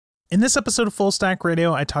In this episode of Full Stack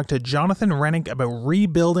Radio, I talked to Jonathan Renick about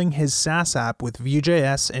rebuilding his SaaS app with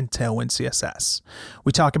Vue.js and Tailwind CSS.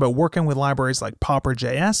 We talk about working with libraries like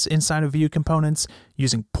Popper.js inside of Vue components,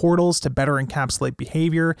 using portals to better encapsulate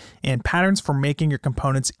behavior, and patterns for making your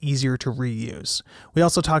components easier to reuse. We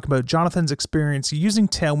also talk about Jonathan's experience using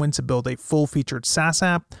Tailwind to build a full-featured SaaS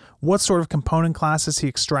app, what sort of component classes he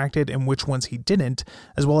extracted and which ones he didn't,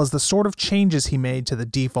 as well as the sort of changes he made to the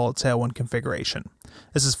default Tailwind configuration.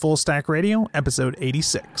 This is Full Stack Radio, episode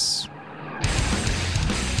 86.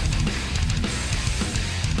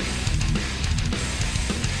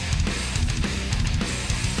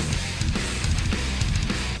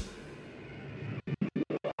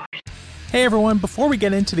 Hey everyone, before we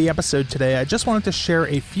get into the episode today, I just wanted to share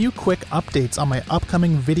a few quick updates on my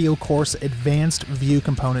upcoming video course, Advanced Vue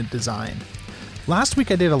Component Design. Last week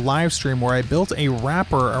I did a live stream where I built a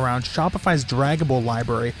wrapper around Shopify's Draggable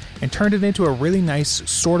library and turned it into a really nice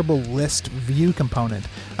sortable list Vue component.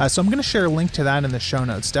 So I'm going to share a link to that in the show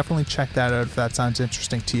notes. Definitely check that out if that sounds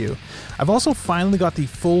interesting to you. I've also finally got the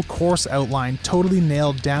full course outline totally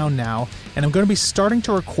nailed down now, and I'm going to be starting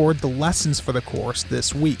to record the lessons for the course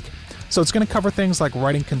this week. So it's going to cover things like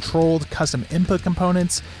writing controlled custom input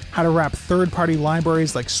components, how to wrap third-party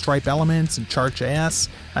libraries like Stripe Elements and Chart.js,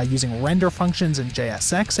 using render functions and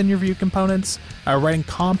JSX in your Vue components, writing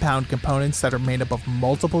compound components that are made up of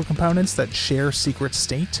multiple components that share secret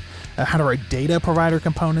state, how to write data provider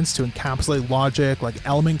components to encapsulate logic like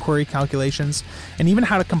element query calculations, and even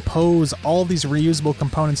how to compose all of these reusable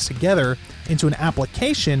components together into an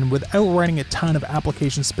application without writing a ton of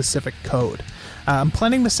application-specific code. I'm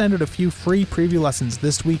planning to send out a few free preview lessons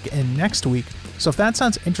this week and next week, so if that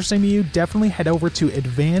sounds interesting to you, definitely head over to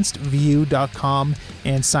advancedvue.com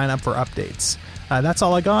and sign up for updates. That's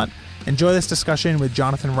all I got. Enjoy this discussion with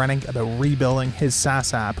Jonathan Renick about rebuilding his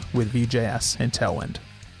SaaS app with Vue.js and Tailwind.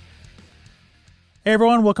 Hey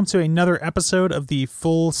everyone, welcome to another episode of the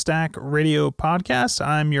Full Stack Radio podcast.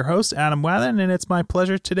 I'm your host, Adam Wathen, and it's my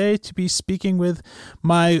pleasure today to be speaking with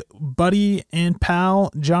my buddy and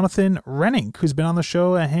pal, Jonathan Renick, who's been on the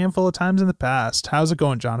show a handful of times in the past. How's it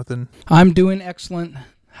going, Jonathan? I'm doing excellent.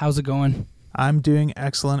 How's it going? I'm doing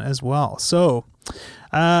excellent as well. So,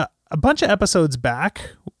 a bunch of episodes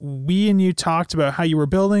back, we and you talked about how you were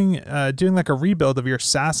doing like a rebuild of your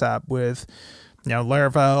SaaS app with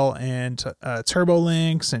Laravel and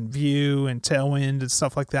TurboLinks and Vue and Tailwind and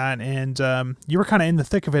stuff like that. And you were kind of in the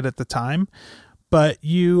thick of it at the time, but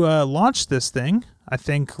you launched this thing, I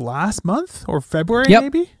think last month or February,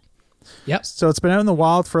 maybe? Yep. So it's been out in the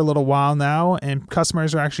wild for a little while now, and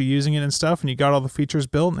customers are actually using it and stuff, and you got all the features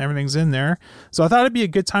built and everything's in there. So I thought it'd be a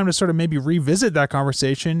good time to sort of maybe revisit that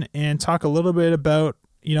conversation and talk a little bit about,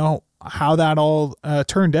 how that all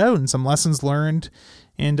turned out and some lessons learned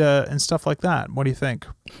and stuff like that. What do you think?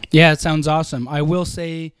 Yeah, it sounds awesome. I will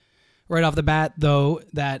say right off the bat, though,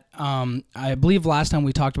 that I believe last time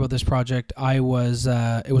we talked about this project, it was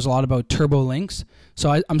a lot about TurboLinks.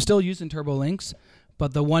 So I'm still using TurboLinks,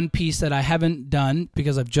 but the one piece that I haven't done,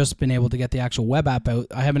 because I've just been able to get the actual web app out,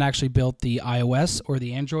 I haven't actually built the iOS or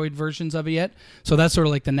the Android versions of it yet. So that's sort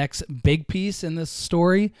of like the next big piece in this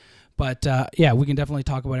story. But yeah, we can definitely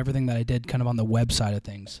talk about everything that I did kind of on the web side of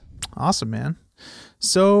things. Awesome, man.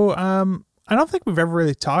 So I don't think we've ever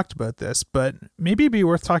really talked about this, but maybe it'd be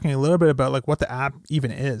worth talking a little bit about like what the app even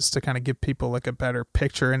is to kind of give people like a better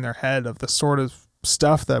picture in their head of the sort of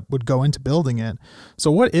stuff that would go into building it. So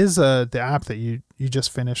what is the app that you just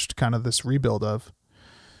finished kind of this rebuild of?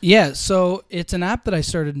 Yeah, so it's an app that I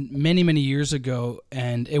started many, many years ago,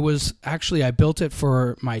 and it was actually, I built it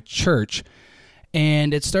for my church,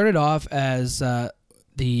 and it started off as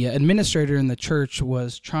the administrator in the church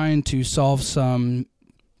was trying to solve some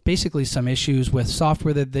issues with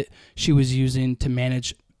software that she was using to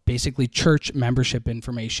manage basically church membership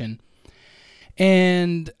information.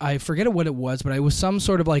 And I forget what it was, but it was some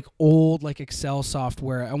sort of like old like Excel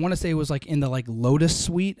software. I want to say it was like in the like Lotus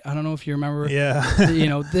suite. I don't know if you remember. Yeah.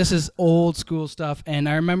 This is old school stuff. And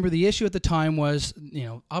I remember the issue at the time was,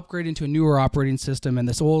 upgrading to a newer operating system, and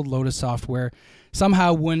this old Lotus software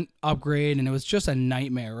somehow wouldn't upgrade, and it was just a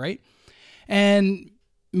nightmare, right? And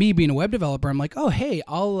me being a web developer, I'm like, oh, hey,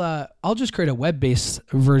 I'll just create a web-based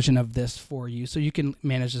version of this for you so you can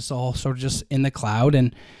manage this all sort of just in the cloud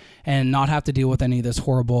and not have to deal with any of this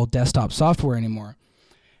horrible desktop software anymore.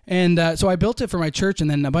 And so I built it for my church,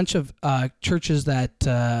 and then a bunch of churches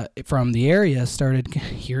that from the area started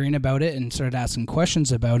hearing about it and started asking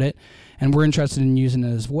questions about it, and were interested in using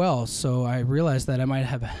it as well. So I realized that I might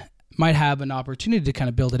have an opportunity to kind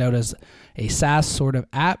of build it out as a SaaS sort of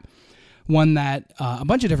app, one that a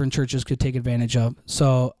bunch of different churches could take advantage of.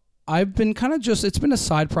 So I've been kind of it's been a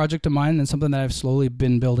side project of mine and something that I've slowly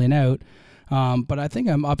been building out. But I think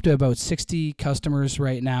I'm up to about 60 customers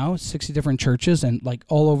right now, 60 different churches, and like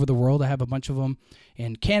all over the world. I have a bunch of them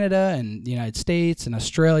in Canada and the United States and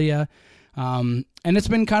Australia. And it's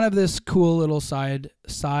been kind of this cool little side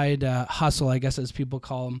hustle, I guess, as people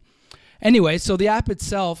call them. Anyway, so the app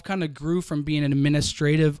itself kind of grew from being an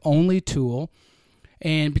administrative only tool.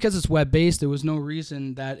 And because it's web-based, there was no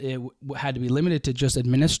reason that it had to be limited to just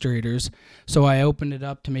administrators. So I opened it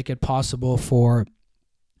up to make it possible for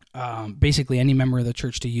basically any member of the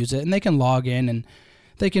church to use it. And they can log in and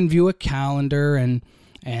they can view a calendar and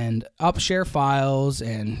share files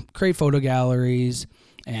and create photo galleries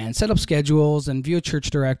and set up schedules and view a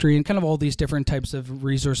church directory and kind of all these different types of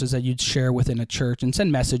resources that you'd share within a church and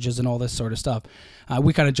send messages and all this sort of stuff.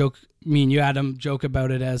 We kind of joke, me and you, Adam, joke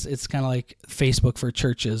about it as it's kind of like Facebook for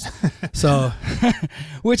churches. So,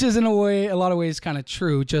 which is in a lot of ways kind of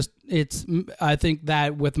true. Just I think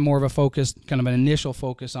that with more of a focus, kind of an initial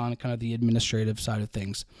focus on kind of the administrative side of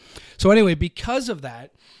things. So anyway, because of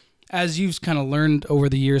that, as you've kind of learned over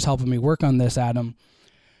the years helping me work on this, Adam,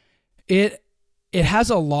 it has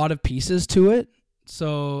a lot of pieces to it.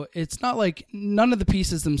 So it's not like none of the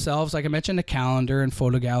pieces themselves, like I mentioned, a calendar and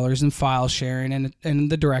photo galleries and file sharing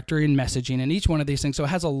and the directory and messaging and each one of these things. So it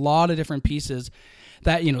has a lot of different pieces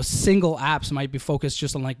that, single apps might be focused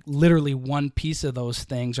just on like literally one piece of those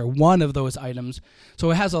things or one of those items.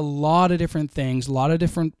 So it has a lot of different things, a lot of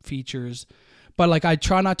different features. But like I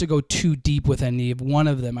try not to go too deep with any of one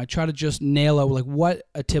of them. I try to just nail out like what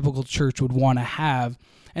a typical church would want to have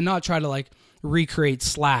and not try to like recreate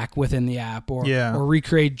Slack within the app or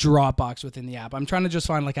recreate Dropbox within the app. I'm trying to just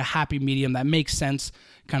find like a happy medium that makes sense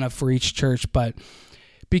kind of for each church. But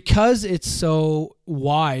because it's so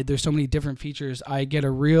wide, there's so many different features, I get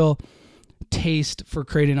a real taste for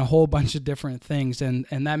creating a whole bunch of different things. And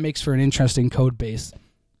that makes for an interesting code base.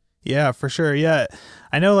 Yeah, for sure. Yeah.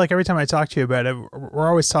 I know like every time I talk to you about it, we're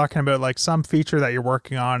always talking about like some feature that you're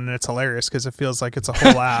working on, and it's hilarious because it feels like it's a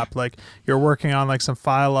whole app. Like you're working on like some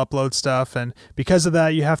file upload stuff, and because of that,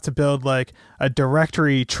 you have to build like a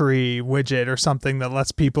directory tree widget or something that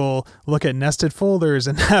lets people look at nested folders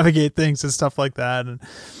and navigate things and stuff like that. And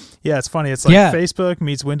yeah, it's funny. It's like Facebook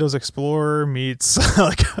meets Windows Explorer meets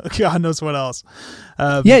like God knows what else.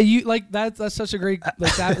 You like that's such a great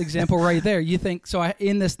like that example right there. You think so?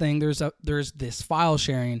 In this thing, there's this file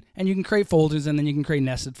sharing, and you can create folders, and then you can create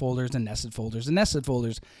nested folders and nested folders and nested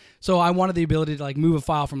folders. So I wanted the ability to like move a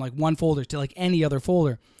file from like one folder to like any other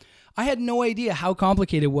folder. I had no idea how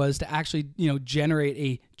complicated it was to actually, generate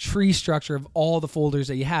a tree structure of all the folders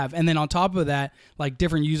that you have. And then on top of that, like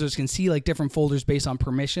different users can see like different folders based on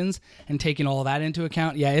permissions and taking all that into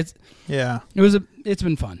account. It's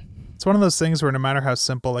been fun. It's one of those things where no matter how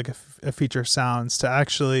simple like a feature sounds, to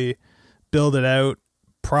actually build it out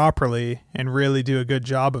properly and really do a good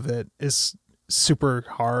job of it is super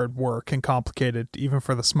hard work and complicated, even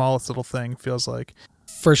for the smallest little thing, feels like.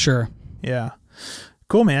 For sure. Yeah.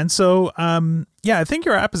 Cool, man. So, I think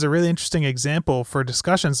your app is a really interesting example for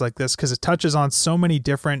discussions like this because it touches on so many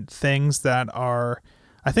different things that are,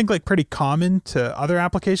 I think, like pretty common to other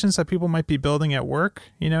applications that people might be building at work.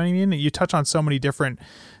 You know what I mean? You touch on so many different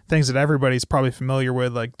things that everybody's probably familiar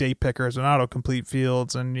with, like date pickers and autocomplete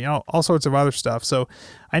fields and, all sorts of other stuff. So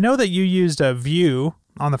I know that you used a Vue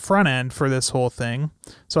on the front end for this whole thing.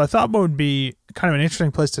 So I thought what would be kind of an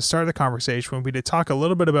interesting place to start the conversation would be to talk a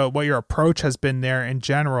little bit about what your approach has been there in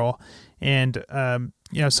general and,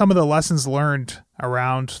 some of the lessons learned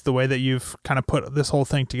around the way that you've kind of put this whole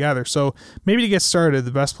thing together. So maybe to get started,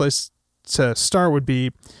 the best place to start would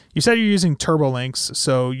be, you said you're using TurboLinks.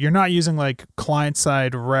 So you're not using like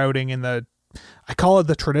client-side routing in the, I call it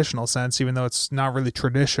the traditional sense, even though it's not really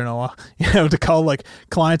traditional. To call like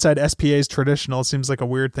client-side SPAs traditional seems like a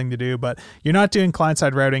weird thing to do, but you're not doing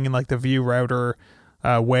client-side routing in like the Vue router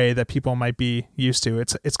way that people might be used to.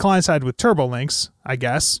 It's client-side with TurboLinks, I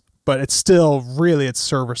guess, but it's still really it's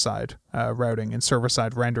server-side routing and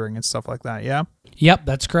server-side rendering and stuff like that. Yeah. Yep,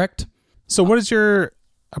 that's correct. So what has your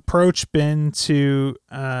approach been to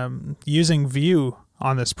using Vue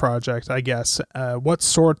on this project, I guess? What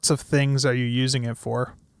sorts of things are you using it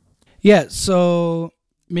for? Yeah, so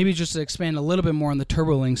maybe just to expand a little bit more on the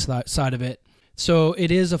TurboLinks side of it. So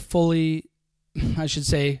it is a fully, I should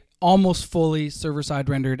say, almost fully server-side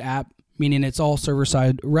rendered app, meaning it's all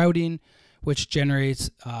server-side routing, which generates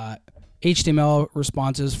HTML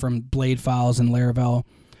responses from Blade files and Laravel.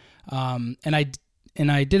 And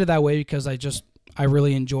I did it that way because I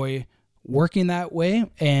really enjoy working that way,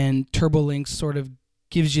 and TurboLinks sort of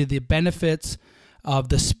gives you the benefits of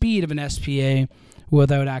the speed of an SPA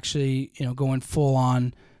without actually, going full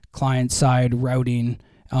on client-side routing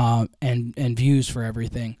and views for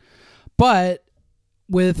everything. But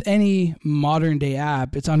with any modern-day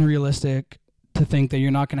app, it's unrealistic to think that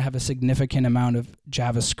you're not going to have a significant amount of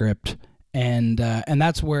JavaScript, and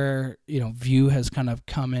that's where Vue has kind of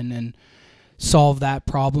come in and solved that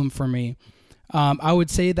problem for me. I would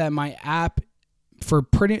say that my app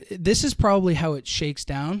this is probably how it shakes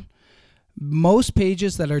down. Most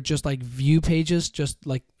pages that are just like Vue pages, just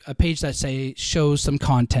like a page that shows some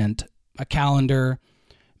content, a calendar,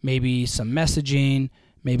 maybe some messaging,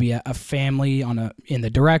 maybe a family in the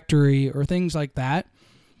directory or things like that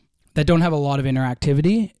don't have a lot of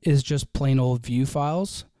interactivity, is just plain old Vue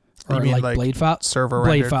files. Or you mean like Blade files, server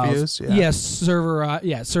rendered views. Yeah. Yes,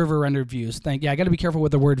 server rendered views. I got to be careful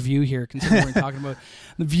with the word view here, considering we're talking about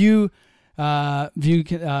the Vue,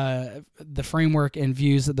 the framework, and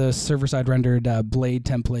Vue's the server side rendered Blade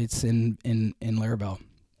templates in Laravel.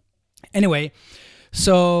 Anyway,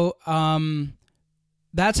 so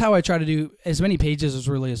that's how I try to do as many pages as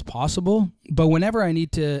really as possible. But whenever I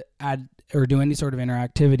need to add or do any sort of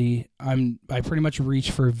interactivity, I pretty much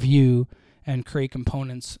reach for Vue and create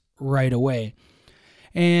components right away.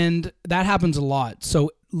 And that happens a lot.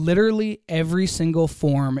 So literally every single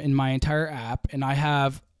form in my entire app, and I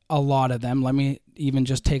have a lot of them. Let me even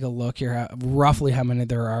just take a look here at roughly how many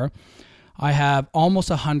there are. I have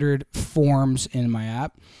almost 100 forms in my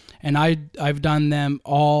app, and I've done them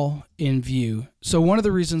all in Vue. So one of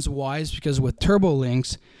the reasons why is because with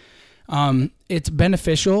TurboLinks, it's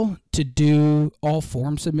beneficial to do all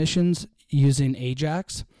form submissions using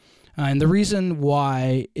Ajax. And the reason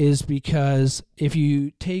why is because if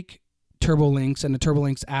you take TurboLinks and the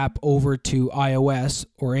TurboLinks app over to iOS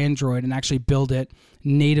or Android and actually build it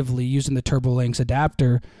natively using the TurboLinks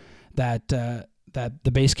adapter that the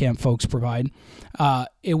Basecamp folks provide,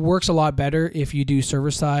 it works a lot better if you do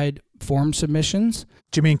server-side form submissions.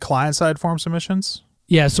 Do you mean client-side form submissions?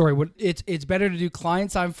 Yeah, sorry. It's better to do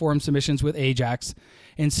client-side form submissions with Ajax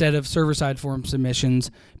instead of server-side form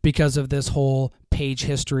submissions because of this whole page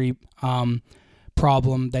history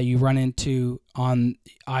problem that you run into on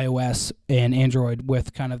iOS and Android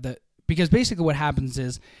with because basically what happens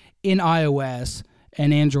is in iOS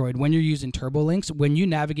and Android, when you're using TurboLinks, when you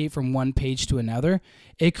navigate from one page to another,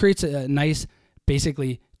 it creates a nice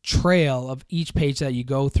basically trail of each page that you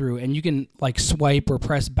go through, and you can like swipe or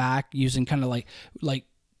press back using kind of like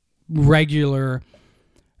regular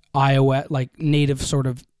iOS, like native sort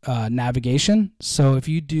of navigation. So if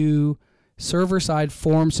you do server-side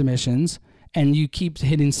form submissions and you keep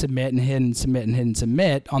hitting submit and hitting submit and hitting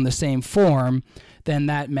submit on the same form, then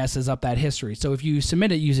that messes up that history. So if you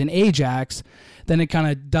submit it using Ajax, then it kind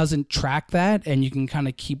of doesn't track that, and you can kind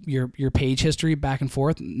of keep your page history back and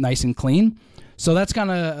forth nice and clean. So that's kind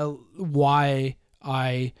of why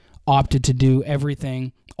I opted to do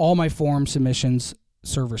everything, all my form submissions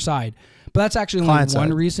server-side. But that's actually only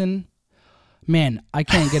one reason. Man, I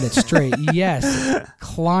can't get it straight. Yes,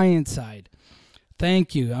 client-side.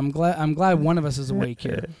 Thank you. I'm glad one of us is awake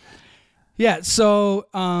here. Yeah, so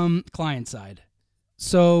client-side.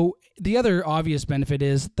 So the other obvious benefit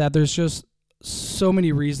is that there's just so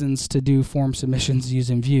many reasons to do form submissions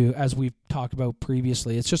using Vue, as we've talked about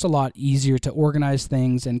previously. It's just a lot easier to organize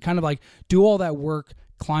things and kind of like do all that work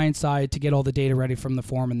client side to get all the data ready from the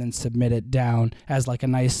form and then submit it down as like a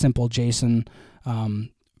nice simple JSON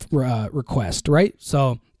request, right?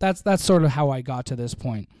 So that's sort of how I got to this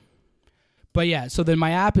point. But yeah, so then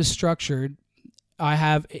my app is structured. I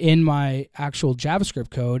have in my actual JavaScript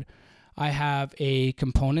code, I have a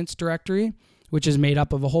components directory, which is made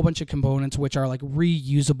up of a whole bunch of components, which are like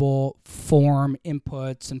reusable form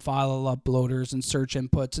inputs and file uploaders and search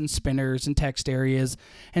inputs and spinners and text areas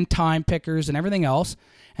and time pickers and everything else.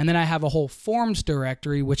 And then I have a whole forms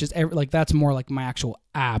directory, which is like, that's more like my actual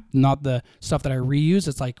app, not the stuff that I reuse.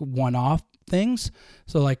 It's like one-off things.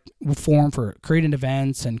 So like form for creating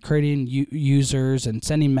events and creating users and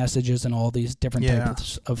sending messages and all these different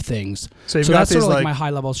types of things. So that's sort of like my high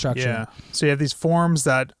level structure. Yeah. So you have these forms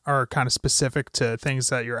that are kind of specific to things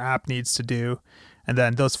that your app needs to do. And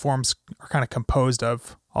then those forms are kind of composed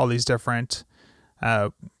of all these different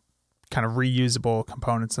kind of reusable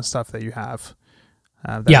components and stuff that you have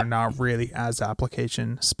that are not really as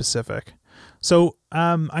application specific. So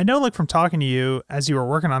I know, like from talking to you as you were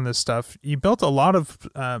working on this stuff, you built a lot of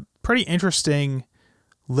pretty interesting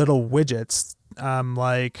little widgets,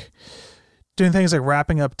 like doing things like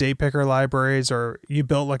wrapping up date picker libraries, or you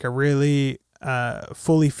built like a really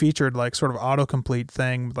fully featured like sort of autocomplete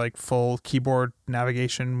thing, like full keyboard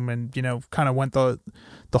navigation, and kind of went the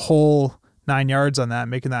whole 9 yards on that,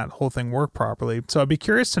 making that whole thing work properly. So I'd be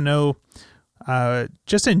curious to know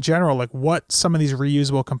just in general, like what some of these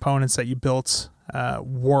reusable components that you built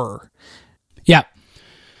were. Yeah.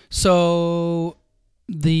 So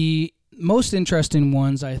the most interesting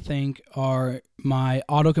ones, I think, are my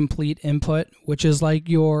autocomplete input, which is like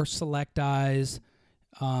your select eyes,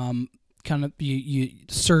 kind of you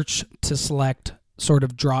search to select sort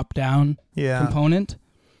of drop down component.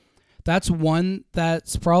 That's one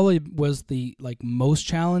that's probably was the like most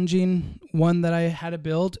challenging one that I had to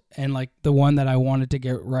build, and like the one that I wanted to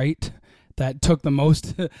get right, that took the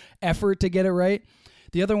most effort to get it right.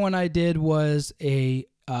 The other one I did was a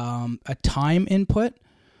time input.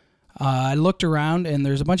 I looked around and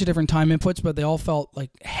there's a bunch of different time inputs, but they all felt like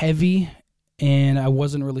heavy and I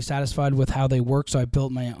wasn't really satisfied with how they work. So I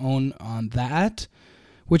built my own on that,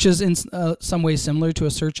 which is in some ways similar to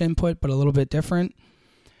a search input, but a little bit different.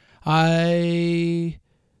 Those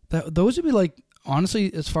would be like,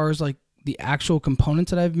 honestly, as far as like the actual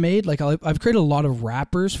components that I've made, like I've created a lot of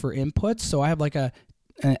wrappers for inputs. So I have like a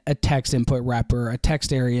text input wrapper, a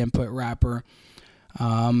text area input wrapper,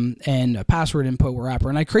 and a password input wrapper.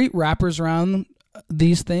 And I create wrappers around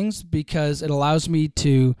these things because it allows me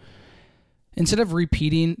to, instead of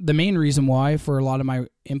repeating, the main reason why for a lot of my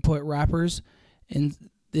input wrappers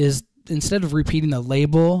is instead of repeating the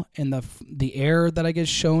label and the error that I get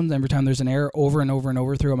shown every time there's an error over and over and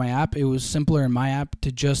over throughout my app, it was simpler in my app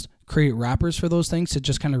to just create wrappers for those things to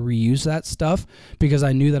just kind of reuse that stuff because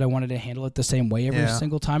I knew that I wanted to handle it the same way every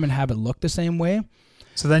single time and have it look the same way.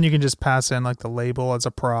 So then you can just pass in like the label as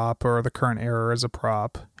a prop or the current error as a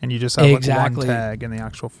prop, and you just have like one tag in the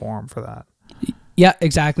actual form for that. Yeah,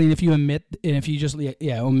 exactly. And if you omit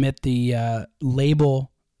the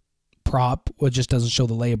label prop, it just doesn't show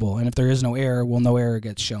the label. And if there is no error, well, no error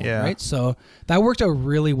gets shown, right? So that worked out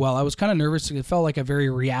really well. I was kind of nervous. It felt like a very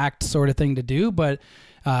React sort of thing to do, but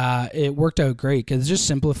it worked out great because it just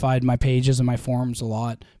simplified my pages and my forms a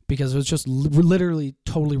lot because it was just literally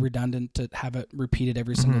totally redundant to have it repeated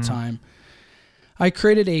every single time. I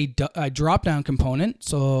created a drop-down component,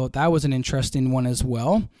 so that was an interesting one as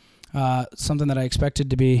well. Something that I expected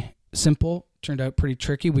to be simple turned out pretty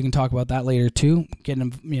tricky. We can talk about that later too.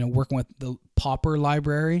 Working with the Popper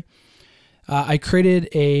library. I created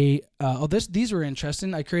these were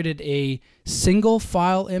interesting. I created a single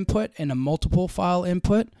file input and a multiple file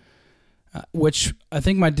input, which I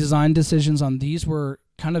think my design decisions on these were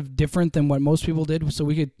kind of different than what most people did. So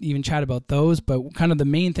we could even chat about those, but kind of the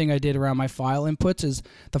main thing I did around my file inputs is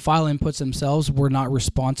the file inputs themselves were not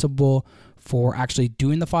responsible for actually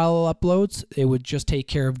doing the file uploads. It would just take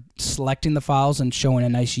care of selecting the files and showing a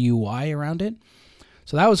nice UI around it.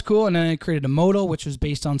 So that was cool. And then I created a modal, which was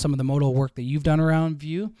based on some of the modal work that you've done around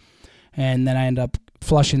Vue. And then I ended up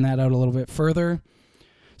flushing that out a little bit further.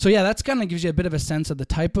 So yeah, that's kind of gives you a bit of a sense of the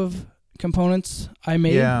type of components I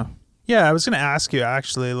made. Yeah, I was going to ask you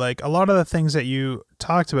actually, like a lot of the things that you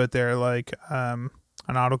talked about there, like an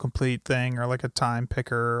autocomplete thing or like a time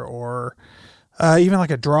picker or even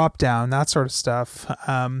like a drop down, that sort of stuff.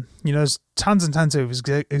 There's tons and tons of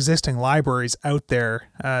existing libraries out there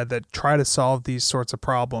that try to solve these sorts of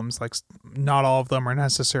problems. Like not all of them are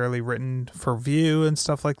necessarily written for Vue and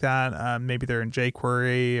stuff like that. Maybe they're in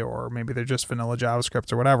jQuery or maybe they're just vanilla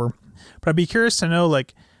JavaScript or whatever. But I'd be curious to know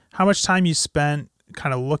like how much time you spent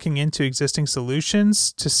kind of looking into existing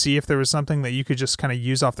solutions to see if there was something that you could just kind of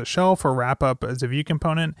use off the shelf or wrap up as a Vue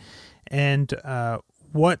component, and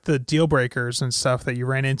what the deal breakers and stuff that you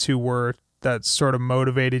ran into were that sort of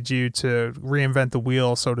motivated you to reinvent the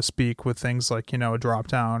wheel, so to speak, with things like, a drop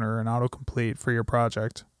down or an autocomplete for your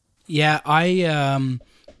project. Yeah,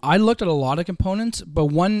 I looked at a lot of components, but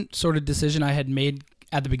one sort of decision I had made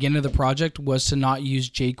at the beginning of the project was to not use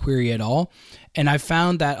jQuery at all. And I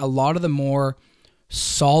found that a lot of the more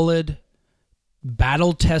solid,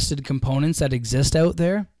 battle-tested components that exist out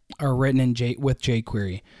there are written with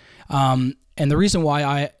jQuery. And the reason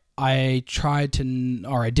why I tried to,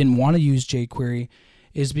 or I didn't want to use jQuery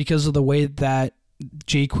is because of the way that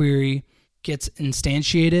jQuery gets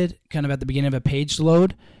instantiated kind of at the beginning of a page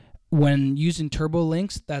load. When using turbo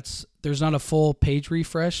links, there's not a full page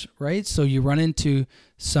refresh, right? So you run into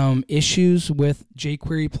some issues with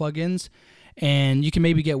jQuery plugins, and you can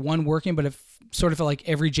maybe get one working, but it sort of felt like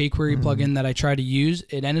every jQuery plugin that I tried to use,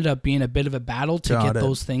 it ended up being a bit of a battle to get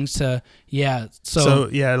those things to, So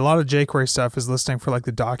a lot of jQuery stuff is listing for like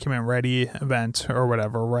the document ready event or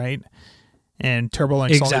whatever, right? And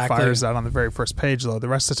TurboLinks only fires that on the very first page load. The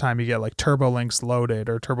rest of the time you get like TurboLinks loaded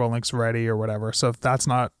or TurboLinks ready or whatever. So if that's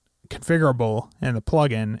not configurable in the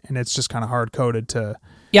plugin and it's just kind of hard coded to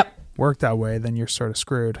work that way, then you're sort of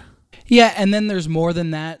screwed. Yeah, and then there's more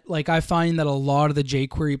than that. Like I find that a lot of the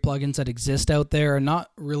jQuery plugins that exist out there are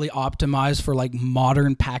not really optimized for like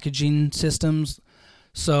modern packaging systems.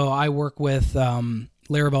 So I work with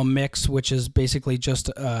Laravel Mix, which is basically just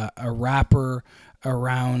a wrapper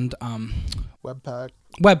around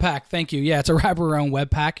Webpack. Thank you. Yeah, it's a wrapper around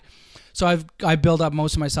Webpack. So I build up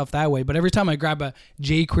most of my stuff that way. But every time I grab a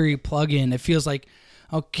jQuery plugin, it feels like,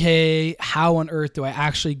 okay, how on earth do I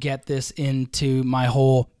actually get this into my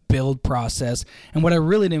whole build process? And what I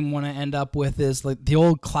really didn't want to end up with is like the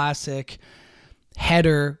old classic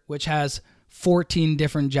header, which has 14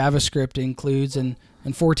 different JavaScript includes and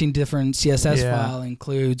 14 different CSS file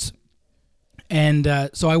includes. And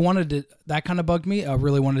so I wanted to, that kind of bugged me. I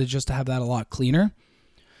really wanted just to have that a lot cleaner.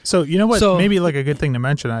 So you know what, maybe like a good thing to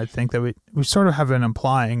mention, I think that we sort of have been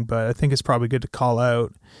implying, but I think it's probably good to call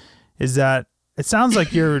out, is that it sounds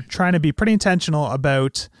like you're trying to be pretty intentional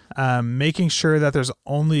about making sure that there's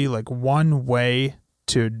only like one way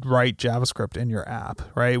to write JavaScript in your app,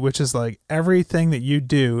 right? Which is like everything that you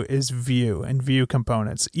do is Vue and Vue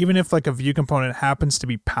components. Even if like a Vue component happens to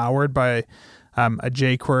be powered by a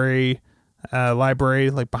jQuery library,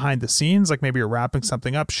 like behind the scenes, like maybe you're wrapping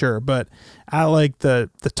something up, sure. But at like the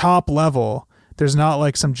top level, there's not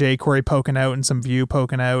like some jQuery poking out and some Vue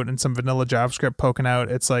poking out and some vanilla JavaScript poking out.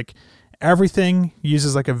 It's like everything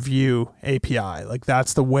uses like a Vue API. Like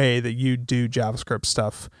that's the way that you do JavaScript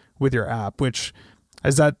stuff with your app, which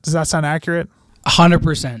does that sound accurate?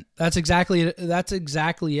 100%. That's exactly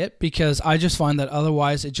it, because I just find that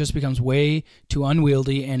otherwise it just becomes way too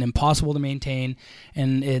unwieldy and impossible to maintain,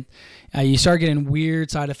 and you start getting weird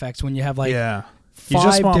side effects when you have like you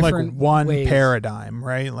just want like one ways. paradigm,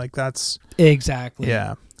 right? Like that's exactly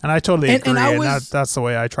And I totally agree, and that's the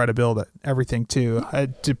way I try to build it. Everything too.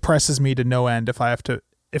 It depresses me to no end if I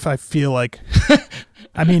feel like,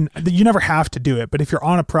 I mean, you never have to do it, but if you're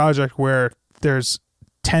on a project where there's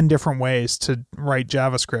 10 different ways to write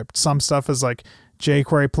JavaScript, some stuff is like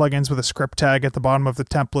jQuery plugins with a script tag at the bottom of the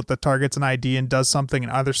template that targets an ID and does something,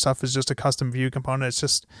 and other stuff is just a custom Vue component.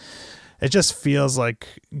 It just feels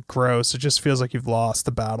like gross. It just feels like you've lost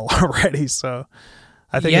the battle already. So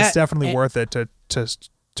I think it's definitely worth it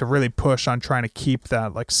to really push on trying to keep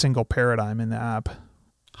that like single paradigm in the app.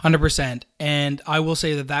 100%. And I will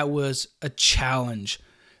say that was a challenge.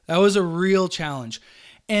 That was a real challenge.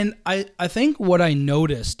 And I think what I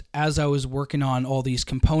noticed as I was working on all these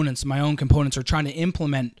components, my own components, or trying to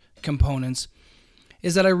implement components,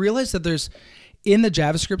 is that I realized that in the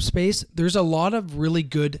JavaScript space, there's a lot of really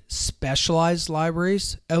good specialized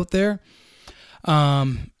libraries out there.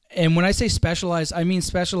 And when I say specialized, I mean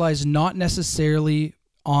specialized not necessarily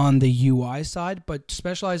on the UI side, but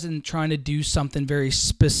specialized in trying to do something very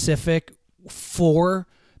specific for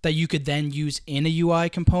that you could then use in a UI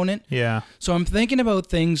component. Yeah. So I'm thinking about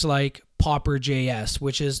things like Popper.js,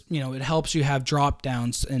 which is, it helps you have drop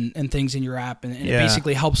downs and things in your app, and it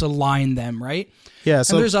basically helps align them, right? Yeah.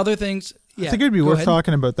 So and there's other things. I think it would be worth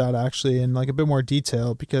talking about that actually in like a bit more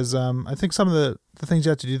detail, because I think some of the things you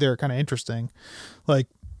have to do there are kind of interesting. Like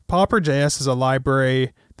Popper.js is a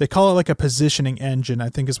library. They call it like a positioning engine, I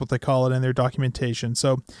think is what they call it in their documentation.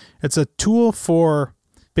 So it's a tool for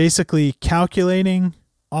basically calculating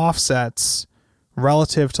offsets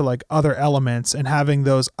relative to like other elements and having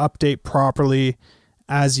those update properly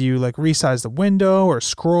as you like resize the window or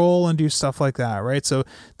scroll and do stuff like that, right? So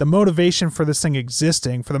the motivation for this thing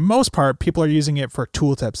existing, for the most part, people are using it for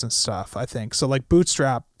tooltips and stuff, I think. So like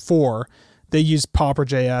Bootstrap 4, they use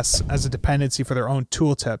Popper.js as a dependency for their own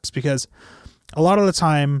tooltips, because a lot of the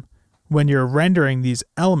time when you're rendering these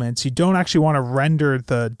elements, you don't actually want to render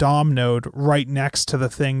the DOM node right next to the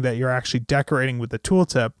thing that you're actually decorating with the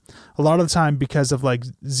tooltip. A lot of the time, because of like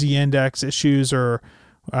z-index issues or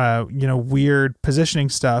weird positioning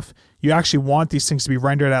stuff, you actually want these things to be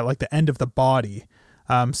rendered at like the end of the body,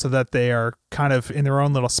 so that they are kind of in their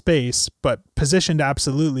own little space, but positioned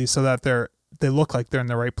absolutely so that they look like they're in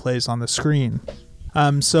the right place on the screen.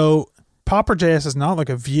 So Popper.js is not like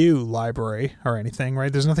a Vue library or anything,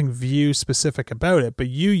 right? There's nothing Vue specific about it, but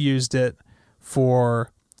you used it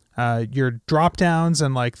for your drop downs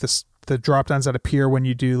and like the drop downs that appear when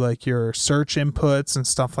you do like your search inputs and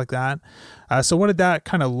stuff like that. So what did that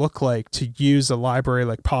kind of look like to use a library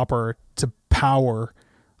like Popper to power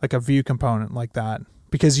like a Vue component like that?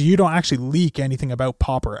 Because you don't actually leak anything about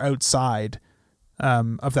Popper outside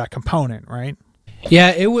of that component, right?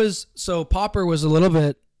 Yeah, so Popper was a little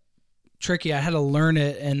bit tricky. I had to learn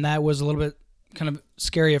it, and that was a little bit kind of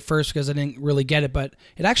scary at first because I didn't really get it, but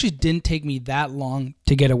it actually didn't take me that long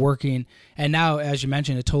to get it working. And now, as you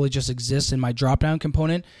mentioned, it totally just exists in my drop-down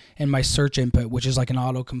component and my search input, which is like an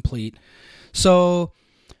autocomplete. So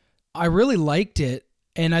I really liked it,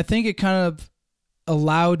 and I think it kind of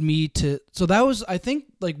allowed me to, so that was, I think,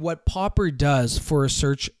 like what Popper does for a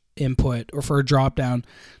search input or for a drop down.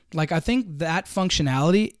 Like, I think that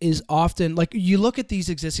functionality is often, like, you look at these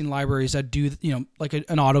existing libraries that do, like an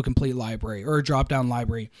autocomplete library or a drop down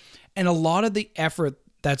library, and a lot of the effort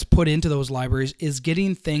that's put into those libraries is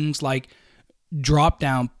getting things like drop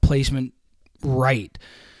down placement right.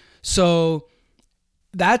 So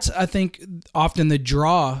that's, I think, often the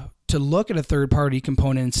draw to look at a third-party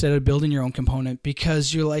component instead of building your own component,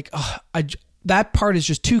 because you're like, oh, that part is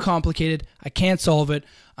just too complicated. I can't solve it.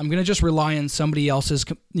 I'm going to just rely on somebody else's,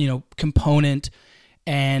 component,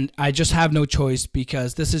 and I just have no choice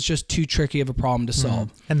because this is just too tricky of a problem to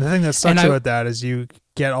solve. And the thing that sucks about that is you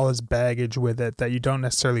get all this baggage with it that you don't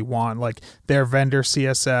necessarily want, like their vendor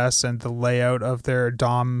CSS and the layout of their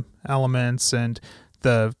DOM elements and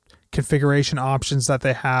the configuration options that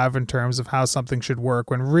they have in terms of how something should work,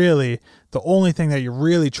 when really the only thing that you're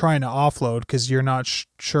really trying to offload because you're not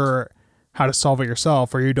sure how to solve it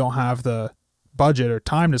yourself, or you don't have the budget or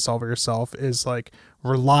time to solve it yourself, is like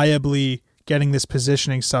reliably getting this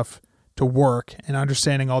positioning stuff to work and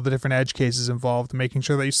understanding all the different edge cases involved, making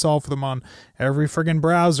sure that you solve for them on every friggin'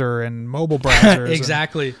 browser and mobile browsers.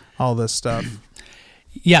 Exactly. And all this stuff.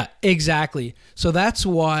 Yeah, exactly. So that's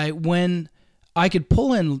why when I could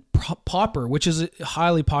pull in Popper, which is a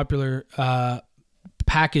highly popular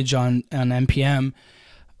package on NPM,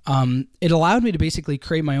 it allowed me to basically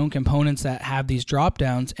create my own components that have these drop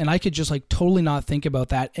downs, and I could just like totally not think about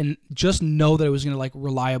that and just know that it was going to like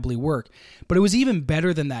reliably work. But it was even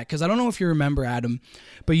better than that, because I don't know if you remember, Adam,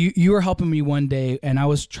 but you were helping me one day, and I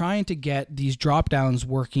was trying to get these drop downs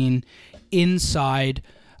working inside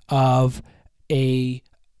of a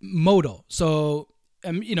modal. So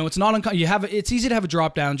it's not it's easy to have a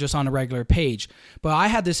drop down just on a regular page, but I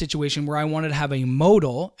had this situation where I wanted to have a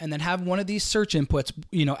modal and then have one of these search inputs,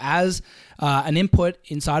 as an input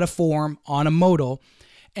inside a form on a modal.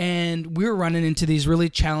 And we were running into these really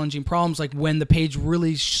challenging problems, like when the page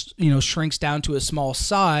really shrinks down to a small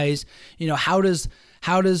size. How does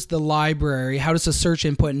the library, how does the search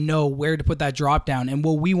input know where to put that drop down? And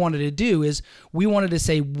what we wanted to do is we wanted to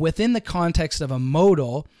say, within the context of a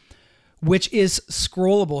modal, which is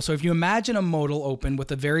scrollable. So if you imagine a modal open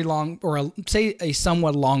with a very long, or say a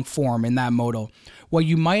somewhat long form in that modal, what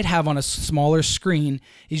you might have on a smaller screen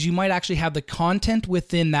is you might actually have the content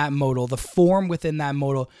within that modal, the form within that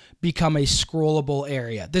modal, become a scrollable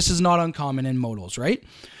area. This is not uncommon in modals, right?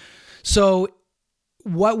 So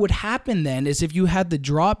what would happen then is if you had the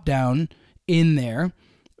drop down in there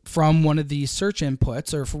from one of these search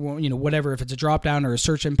inputs, or for whatever, if it's a drop down or a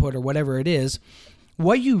search input or whatever it is,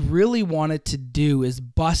 what you really wanted to do is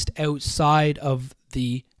bust outside of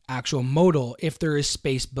the actual modal if there is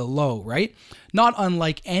space below, right? Not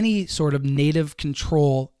unlike any sort of native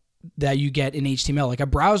control that you get in HTML. Like a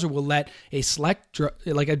browser will let a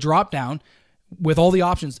like a drop down with all the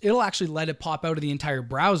options, it'll actually let it pop out of the entire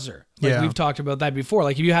browser. Like we've talked about that before.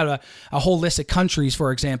 Like if you had a whole list of countries,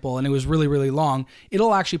 for example, and it was really, really long,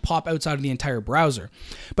 it'll actually pop outside of the entire browser.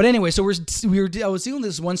 But anyway, so I was dealing with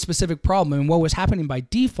this one specific problem, and what was happening by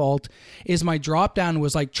default is my dropdown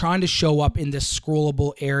was like trying to show up in this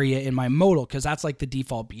scrollable area in my modal, because that's like the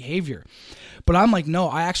default behavior. But I'm like, no,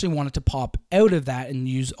 I actually wanted to pop out of that and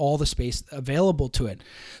use all the space available to it.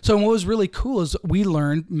 So what was really cool is we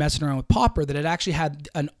learned, messing around with Popper, that it actually had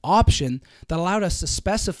an option that allowed us to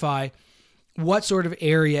specify what sort of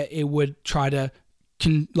area it would try to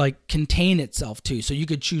contain itself to. So you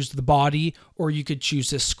could choose the body, or you could choose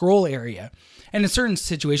this scroll area. And in certain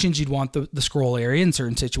situations, you'd want the scroll area. In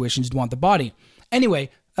certain situations, you'd want the body. Anyway,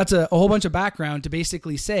 that's a whole bunch of background to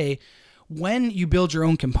basically say, when you build your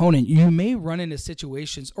own component, you may run into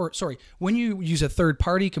situations, when you use a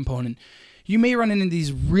third-party component, you may run into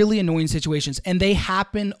these really annoying situations, and they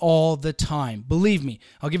happen all the time. Believe me.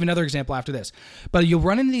 I'll give you another example after this. But you'll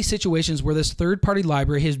run into these situations where this third-party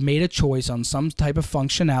library has made a choice on some type of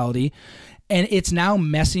functionality, and it's now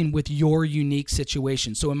messing with your unique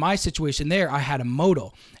situation. So in my situation there, I had a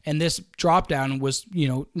modal, and this dropdown was,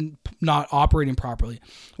 not operating properly.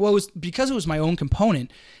 Well, it was because it was my own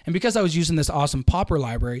component, and because I was using this awesome Popper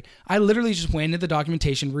library, I literally just went into the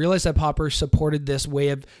documentation, realized that Popper supported this way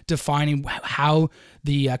of defining how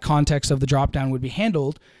the context of the dropdown would be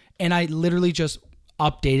handled, and I literally just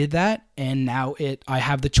updated that, and now I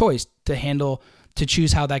have the choice to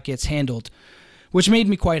choose how that gets handled, which made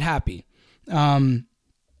me quite happy.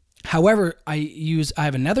 However, I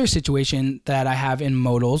have another situation that I have in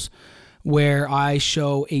modals where I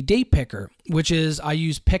show a date picker, which is I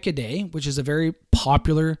use Pick-A-Day, which is a very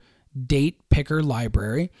popular date picker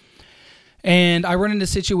library. And I run into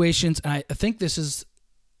situations, and I think this is,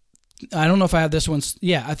 I don't know if I have this one.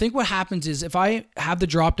 Yeah, I think what happens is if I have the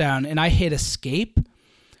drop down and I hit escape,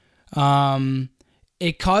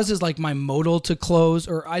 it causes like my modal to close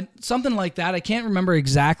or something like that. I can't remember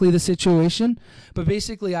exactly the situation, but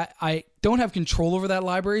basically I don't have control over that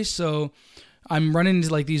library. So I'm running into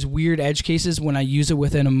like these weird edge cases when I use it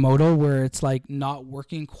within a modal where it's like not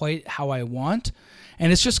working quite how I want.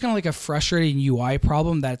 And it's just kind of like a frustrating UI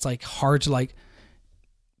problem that's like hard to like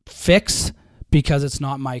fix because it's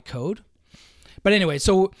not my code. But anyway,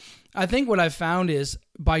 so I think what I've found is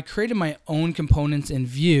by creating my own components in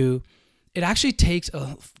Vue, it actually takes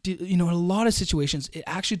in a lot of situations, it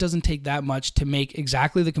actually doesn't take that much to make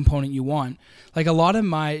exactly the component you want. Like a lot of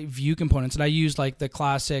my Vue components, and I use like the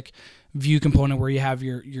classic Vue component where you have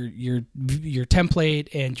your template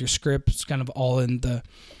and your scripts kind of all in the,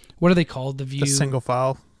 what are they called? The Vue. The single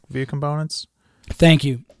file Vue components. Thank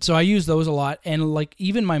you. So I use those a lot. And like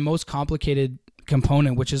even my most complicated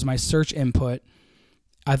component, which is my search input,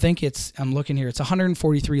 I think I'm looking here, it's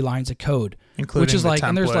 143 lines of code. Including which is the like, template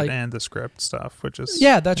and there's like, and the script stuff, which is...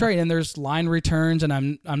 Yeah, that's right. And there's line returns, and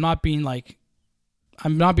I'm not being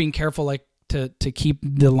careful like to keep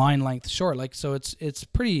the line length short. Like, so it's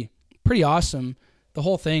pretty awesome. The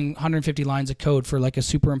whole thing, 150 lines of code for like a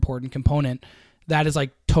super important component that is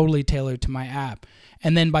like totally tailored to my app.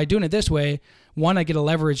 And then by doing it this way, one, I get to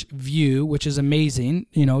leverage Vue, which is amazing,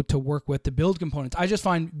 to work with the build components. I just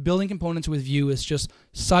find building components with Vue is just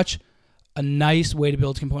such a nice way to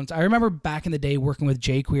build components. I remember back in the day working with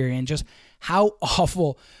jQuery and just how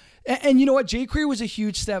awful. And you know what? jQuery was a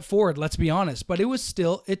huge step forward, let's be honest. But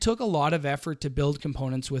it took a lot of effort to build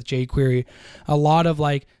components with jQuery. A lot of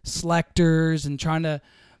like selectors and trying to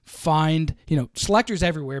find, selectors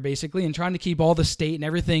everywhere basically, and trying to keep all the state and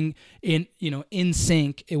everything in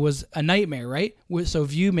sync. It was a nightmare, right? So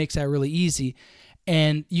Vue makes that really easy.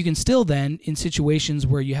 And you can still then, in situations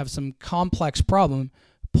where you have some complex problem,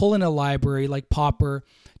 pull in a library like Popper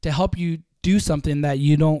to help you do something that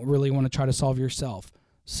you don't really want to try to solve yourself.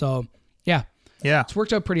 So yeah, it's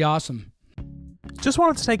worked out pretty awesome. Just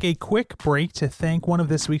wanted to take a quick break to thank one of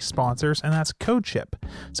this week's sponsors, and that's CodeShip.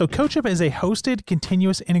 So CodeShip is a hosted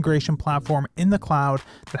continuous integration platform in the cloud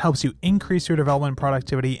that helps you increase your development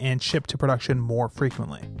productivity and ship to production more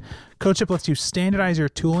frequently. CodeShip lets you standardize your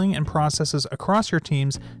tooling and processes across your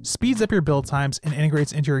teams, speeds up your build times, and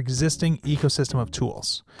integrates into your existing ecosystem of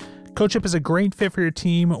tools. CodeShip is a great fit for your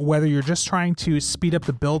team, whether you're just trying to speed up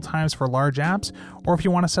the build times for large apps, or if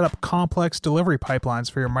you want to set up complex delivery pipelines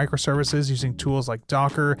for your microservices using tools like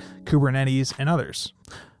Docker, Kubernetes, and others.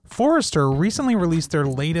 Forrester recently released their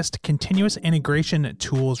latest Continuous Integration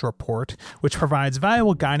Tools report, which provides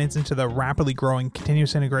valuable guidance into the rapidly growing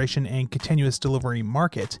continuous integration and continuous delivery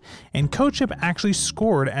market, and CodeShip actually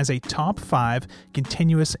scored as a top 5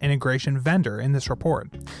 continuous integration vendor in this report.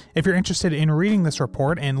 If you're interested in reading this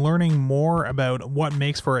report and learning more about what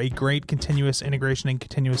makes for a great continuous integration and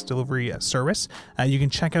continuous delivery service, you can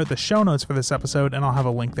check out the show notes for this episode, and I'll have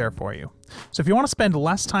a link there for you. So if you want to spend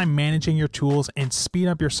less time managing your tools and speed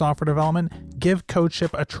up your software development, give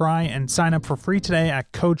CodeShip a try and sign up for free today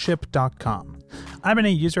at codeship.com. I've been a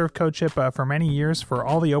user of CodeShip for many years for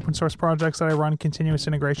all the open source projects that I run continuous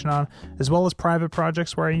integration on, as well as private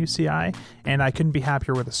projects where I use CI, and I couldn't be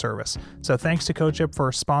happier with the service. So thanks to CodeShip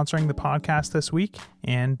for sponsoring the podcast this week,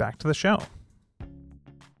 and back to the show.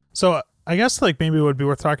 So I guess like maybe it would be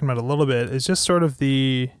worth talking about a little bit is just sort of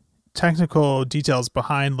the technical details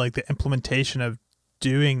behind like the implementation of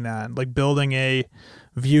doing that, like building a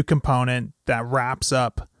Vue component that wraps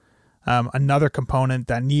up another component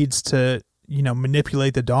that needs to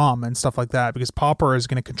manipulate the DOM and stuff like that, because Popper is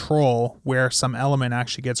going to control where some element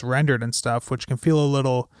actually gets rendered and stuff, which can feel a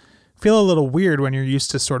little weird when you're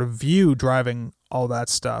used to sort of Vue driving all that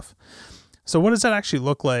stuff. So what does that actually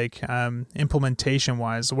look like implementation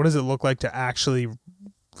wise? What does it look like to actually,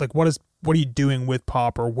 like, what are you doing with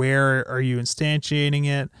Popper? Where are you instantiating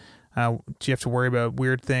it? Do you have to worry about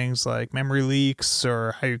weird things like memory leaks,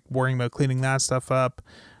 or how you're worrying about cleaning that stuff up?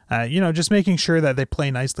 Just making sure that they play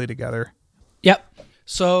nicely together. Yep.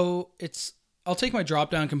 So I'll take my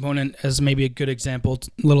drop-down component as maybe a good example. It's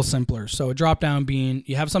a little simpler. So a drop-down being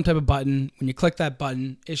you have some type of button. When you click that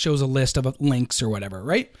button, it shows a list of links or whatever,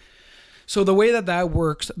 right? So the way that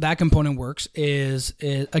works, that component works is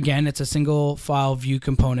again, it's a single file Vue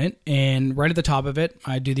component, and right at the top of it,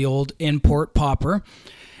 I do the old import Popper.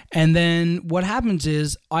 And then what happens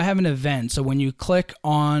is I have an event. So when you click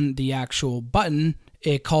on the actual button,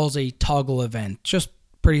 it calls a toggle event. Just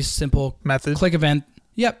pretty simple method. Click event.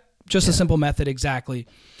 Yep. Just a simple method. Exactly.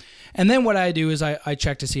 And then what I do is I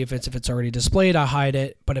check to see if it's already displayed. I hide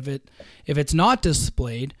it. But if it's not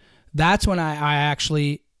displayed, that's when I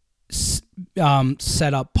actually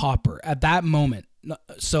set up Popper at that moment.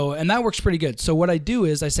 So, and that works pretty good. So what I do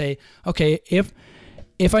is I say, okay,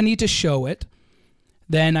 if I need to show it,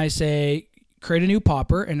 then I say create a new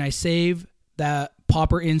Popper, and I save that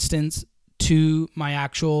Popper instance to my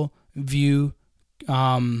actual Vue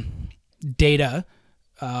data.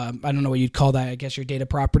 I don't know what you'd call that. I guess your data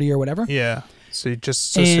property or whatever. Yeah. So you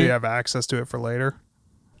have access to it for later.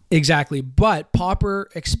 Exactly. But Popper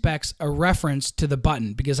expects a reference to the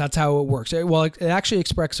button because that's how it works. Well, it actually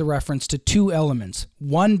expects a reference to two elements.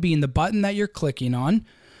 One being the button that you're clicking on,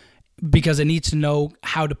 because it needs to know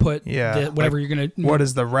how to put whatever you're going to... What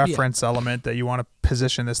is the reference element that you want to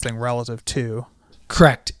position this thing relative to?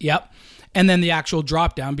 Correct. Yep. And then the actual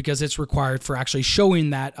drop down, because it's required for actually showing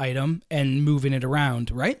that item and moving it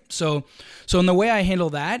around, right? So in the way I handle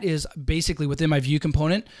that is basically within my Vue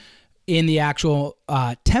component, in the actual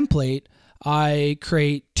template, I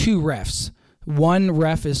create two refs. One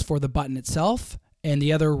ref is for the button itself, and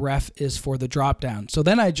the other ref is for the drop down. So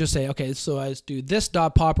then I just say, okay, so I just do this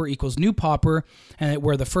dot popper equals new popper, and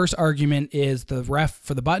where the first argument is the ref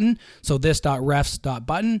for the button, so this dot refs dot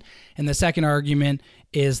button, and the second argument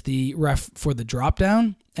is the ref for the drop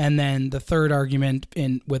down, and then the third argument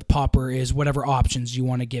with popper is whatever options you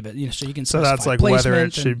want to give it. So you can specify that's like whether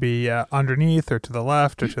it should be underneath or to the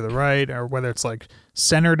left or to the right, or whether it's like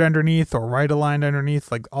centered underneath or right aligned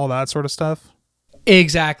underneath, like all that sort of stuff.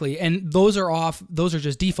 Exactly. And those are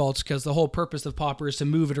just defaults, because the whole purpose of Popper is to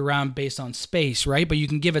move it around based on space, right? But you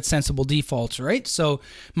can give it sensible defaults, right? So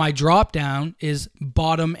my drop down is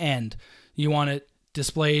bottom end. You want it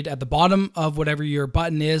displayed at the bottom of whatever your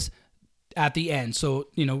button is at the end. So,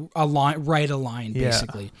 right aligned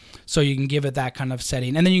basically. Yeah. So you can give it that kind of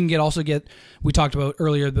setting. And then you can we talked about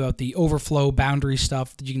earlier about the overflow boundary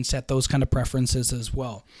stuff, that you can set those kind of preferences as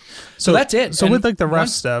well. So that's it. So with like the ref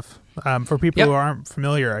stuff, for people who aren't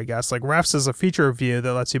familiar, I guess, like refs is a feature of Vue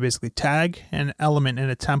that lets you basically tag an element in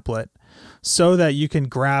a template so that you can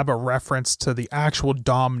grab a reference to the actual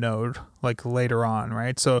DOM node like later on,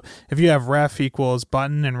 right? So if you have ref equals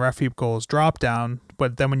button and ref equals drop down,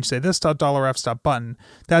 but then when you say this $refs.button,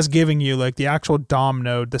 that's giving you like the actual DOM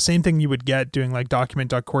node, the same thing you would get doing like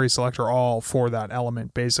document.querySelector all for that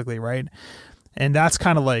element basically, right? And that's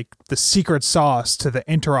kind of like the secret sauce to the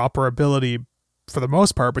interoperability for the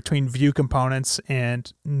most part between Vue components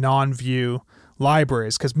and non-Vue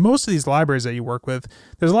libraries, because most of these libraries that you work with,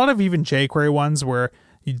 there's a lot of even jQuery ones where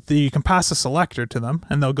you can pass a selector to them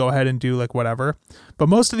and they'll go ahead and do like whatever, but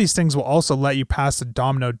most of these things will also let you pass the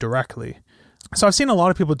DOM node directly. So I've seen a lot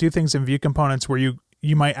of people do things in Vue components where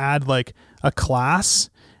you might add like a class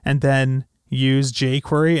and then use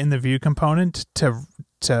jQuery in the Vue component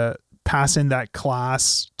to pass in that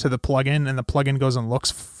class to the plugin, and the plugin goes and looks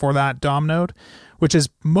for that DOM node, which is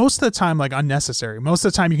most of the time like unnecessary. Most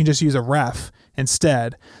of the time you can just use a ref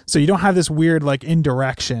instead. So you don't have this weird like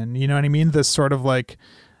indirection, you know what I mean? This sort of like,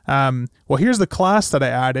 well, here's the class that I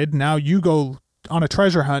added. Now you go on a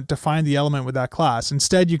treasure hunt to find the element with that class.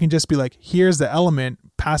 Instead, you can just be like, here's the element,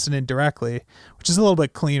 pass it in directly, which is a little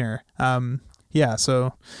bit cleaner.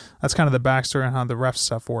 So that's kind of the backstory on how the ref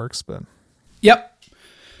stuff works. But yep.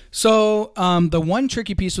 So the one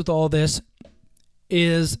tricky piece with all this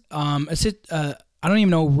is I don't even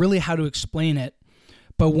know really how to explain it,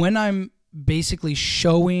 but when I'm basically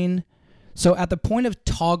showing, so at the point of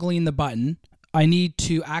toggling the button, I need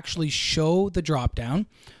to actually show the drop down.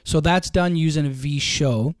 So that's done using a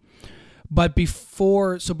vShow. But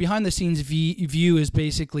behind the scenes, Vue is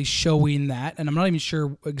basically showing that, and I'm not even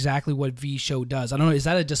sure exactly what vShow does. I don't know. Is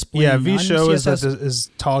that a display? Yeah, none vShow CSS?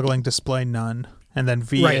 is toggling display none, and then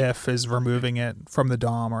vIf is removing it from the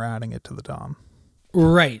DOM or adding it to the DOM.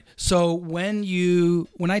 Right. So when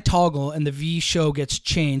I toggle and the vShow gets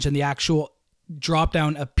changed and the actual drop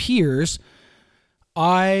down appears,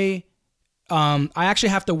 I actually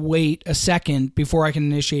have to wait a second before I can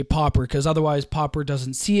initiate Popper, because otherwise Popper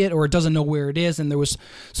doesn't see it or it doesn't know where it is. And there's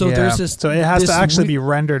this. So it has to actually be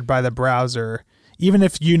rendered by the browser, even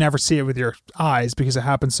if you never see it with your eyes because it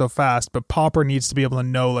happens so fast. But Popper needs to be able to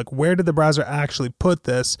know, like, where did the browser actually put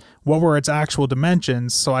this? What were its actual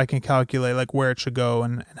dimensions, so I can calculate like where it should go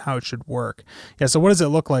and how it should work. Yeah. So what does it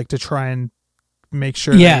look like to try and make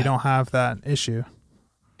sure that you don't have that issue?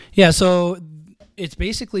 Yeah. So it's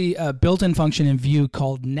basically a built-in function in Vue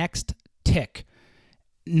called nextTick.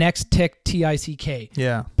 nextTick, T-I-C-K.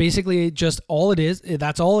 Yeah. Basically, just all it is.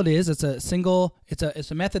 That's all it is. It's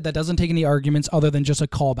a method that doesn't take any arguments other than just a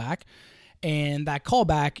callback. And that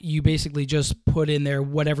callback, you basically just put in there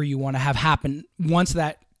whatever you want to have happen. Once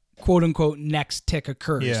that quote unquote next tick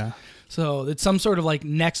occurs. Yeah. So it's some sort of like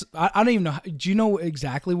next, I don't even know. Do you know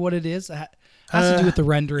exactly what it is? It has to do with the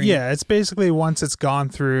rendering. Yeah, it's basically once it's gone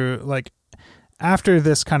through, like after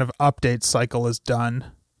this kind of update cycle is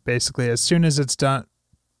done, basically as soon as it's done,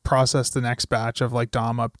 process the next batch of like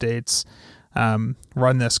DOM updates,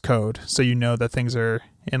 run this code so you know that things are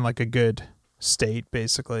in like a good state,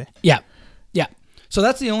 basically. Yeah. Yeah. So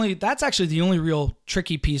that's actually the only real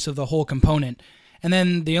tricky piece of the whole component. And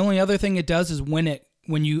then the only other thing it does is when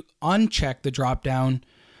you uncheck the dropdown,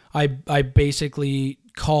 I basically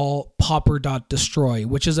call popper.destroy,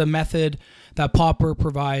 which is a method that Popper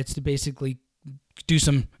provides to basically do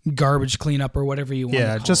some garbage cleanup or whatever you want to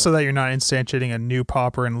call it. So that you're not instantiating a new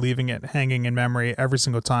Popper and leaving it hanging in memory every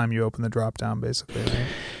single time you open the dropdown, basically. Right?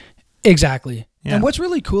 Exactly. Yeah. And what's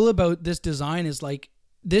really cool about this design is like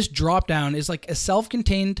this dropdown is like a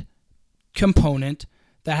self-contained component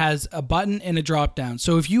that has a button and a drop-down.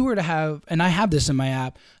 So if you were to have, and I have this in my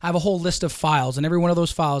app, I have a whole list of files, and every one of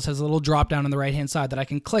those files has a little drop-down on the right-hand side that I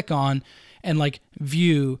can click on and like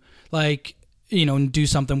view, like, you know, and do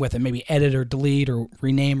something with it, maybe edit or delete or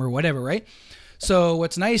rename or whatever, right? So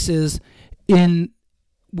what's nice is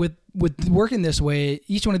with working this way,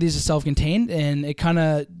 each one of these is self-contained, and it kind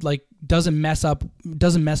of like doesn't mess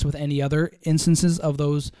with any other instances of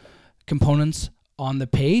those components on the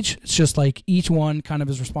page. It's just like each one kind of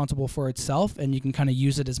is responsible for itself, and you can kind of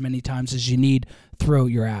use it as many times as you need throughout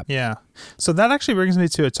your app. Yeah. So that actually brings me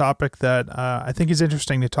to a topic that I think is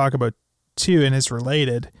interesting to talk about too, and is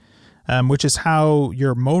related, which is how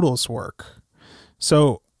your modals work.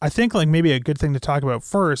 So I think like maybe a good thing to talk about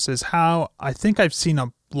first is how I think I've seen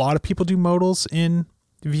a lot of people do modals in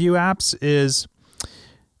Vue apps. Is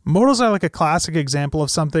modals are like a classic example of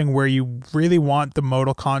something where you really want the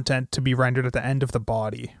modal content to be rendered at the end of the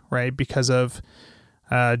body, right? Because of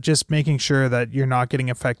just making sure that you're not getting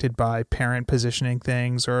affected by parent positioning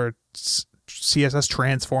things or CSS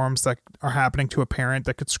transforms that are happening to a parent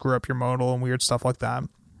that could screw up your modal and weird stuff like that.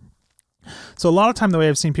 So a lot of time the way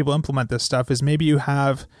I've seen people implement this stuff is maybe you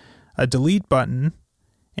have a delete button,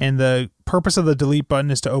 and the purpose of the delete button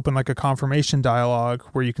is to open like a confirmation dialog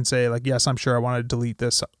where you can say like, yes, I'm sure I want to delete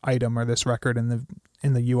this item or this record in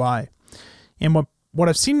the UI. And what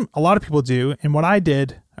I've seen a lot of people do, and what I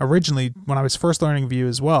did originally when I was first learning Vue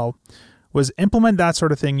as well, was implement that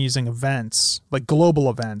sort of thing using events, like global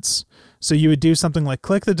events. So you would do something like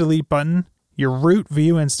click the delete button, your root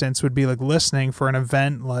Vue instance would be like listening for an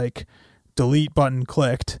event like delete button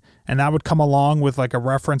clicked, and that would come along with like a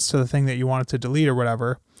reference to the thing that you wanted to delete or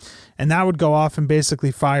whatever. And that would go off and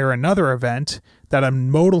basically fire another event that a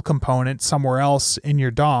modal component somewhere else in your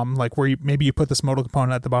DOM, like where maybe you put this modal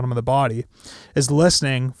component at the bottom of the body, is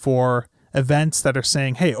listening for events that are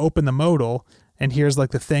saying, hey, open the modal, and here's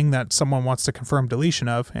like the thing that someone wants to confirm deletion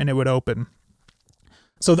of, and it would open.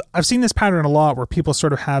 So I've seen this pattern a lot where people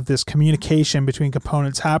sort of have this communication between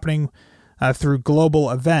components happening through global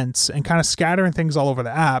events and kind of scattering things all over the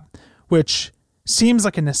app, which seems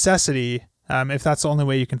like a necessity if that's the only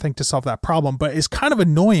way you can think to solve that problem, but is kind of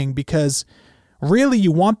annoying because really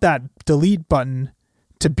you want that delete button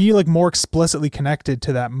to be like more explicitly connected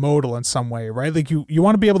to that modal in some way, right? Like you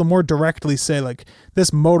want to be able to more directly say like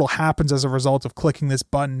this modal happens as a result of clicking this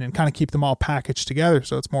button and kind of keep them all packaged together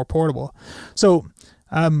so it's more portable. So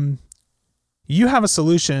you have a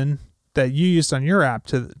solution that you used on your app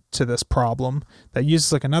to this problem that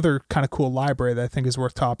uses like another kind of cool library that I think is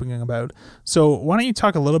worth talking about. So why don't you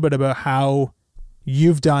talk a little bit about how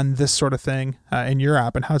you've done this sort of thing in your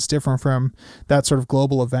app and how it's different from that sort of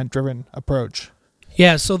global event-driven approach?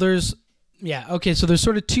 Yeah, so there's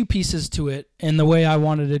sort of two pieces to it, and the way I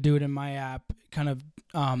wanted to do it in my app, kind of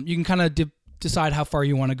you can kind of decide how far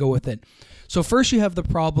you want to go with it. So first you have the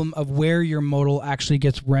problem of where your modal actually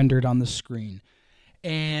gets rendered on the screen.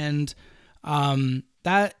 And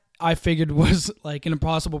that I figured was like an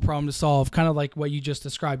impossible problem to solve, kind of like what you just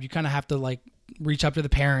described. You kind of have to like reach up to the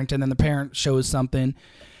parent, and then the parent shows something.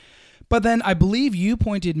 But then I believe you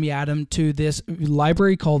pointed me, Adam, to this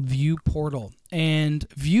library called Vue Portal. And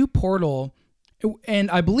Vue Portal, and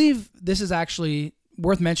I believe this is actually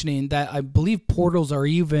worth mentioning that I believe portals are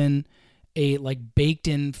even a like baked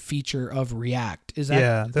in feature of React. Is that?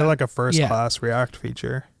 Yeah, they're like a first class React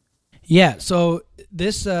feature. Yeah, so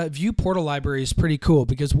this Vue Portal library is pretty cool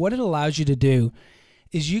because what it allows you to do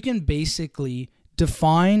is you can basically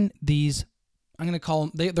define these, I'm going to call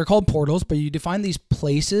them, they're called portals, but you define these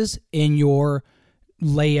places in your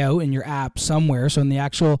layout in your app somewhere. So in the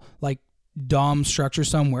actual like DOM structure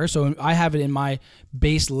somewhere. So I have it in my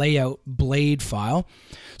base layout blade file.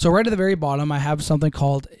 So right at the very bottom, I have something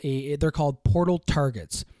called they're called portal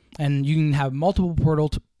targets. And you can have multiple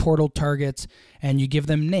portal targets and you give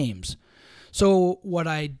them names. So what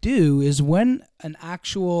I do is in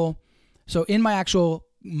my actual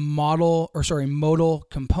modal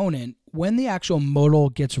component, when the actual modal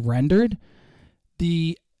gets rendered,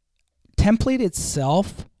 the template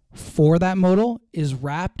itself for that modal is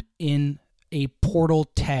wrapped in a portal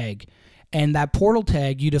tag. And that portal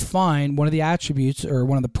tag, you define one of the attributes or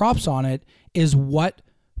one of the props on it is what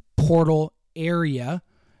portal area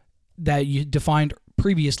that you defined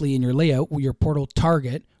previously in your layout, your portal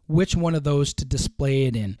target, which one of those to display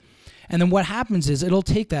it in. And then what happens is it'll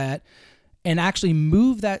take that and actually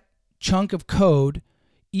move that chunk of code,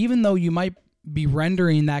 even though you might be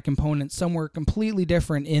rendering that component somewhere completely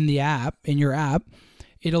different in your app,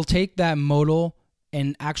 it'll take that modal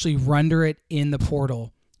and actually render it in the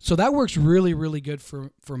portal. So that works really, really good for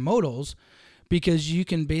modals, because you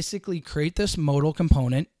can basically create this modal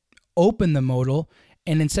component, open the modal,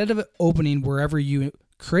 and instead of it opening wherever you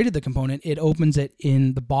created the component, it opens it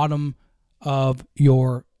in the bottom of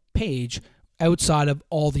your page outside of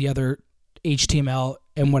all the other HTML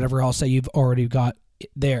and whatever else that you've already got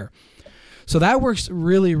there. So that works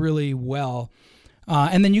really, really well.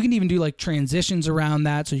 And then you can even do like transitions around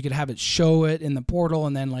that. So you could have it show it in the portal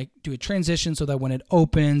and then like do a transition so that when it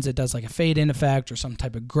opens, it does like a fade in effect or some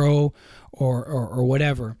type of grow or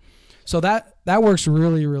whatever. So that works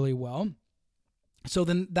really, really well. So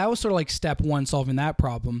then that was sort of like step one, solving that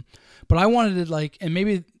problem. But I wanted to and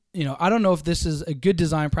maybe, I don't know if this is a good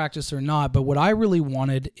design practice or not, but what I really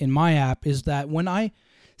wanted in my app is that when I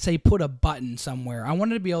say put a button somewhere, I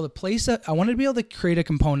wanted to be able to create a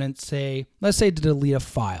component, let's say to delete a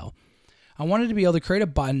file. I wanted to be able to create a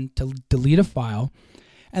button to delete a file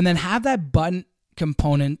and then have that button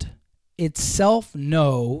component itself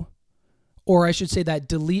know, or I should say that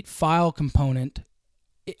delete file component,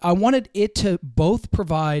 I wanted it to both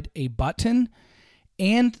provide a button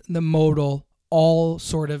and the modal all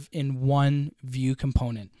sort of in one view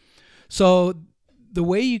component. So the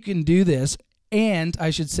way you can do this, and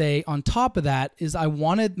I should say on top of that, is I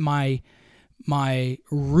wanted my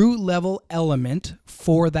root level element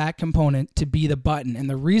for that component to be the button. And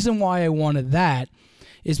the reason why I wanted that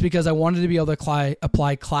is because I wanted to be able to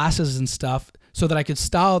apply classes and stuff so that I could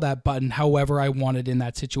style that button however I wanted in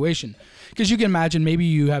that situation. Because you can imagine maybe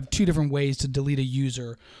you have two different ways to delete a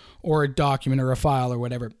user or a document or a file or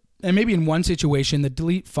whatever. And maybe in one situation, the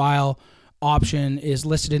delete file option is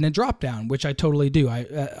listed in a dropdown, which I totally do.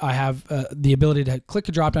 I have the ability to click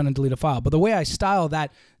a dropdown and delete a file. But the way I style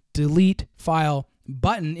that delete file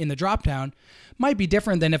button in the dropdown might be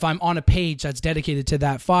different than if I'm on a page that's dedicated to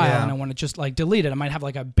that file and I want to just like delete it. I might have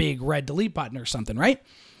like a big red delete button or something, right?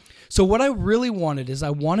 So what I really wanted is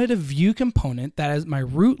I wanted a view component that as my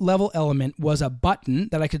root level element was a button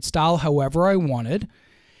that I could style however I wanted.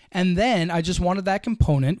 And then I just wanted that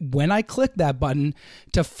component, when I clicked that button,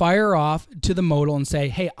 to fire off to the modal and say,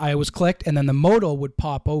 hey, I was clicked, and then the modal would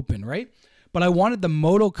pop open, right? But I wanted the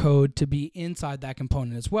modal code to be inside that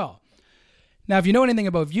component as well. Now, if you know anything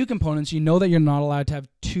about view components, you know that you're not allowed to have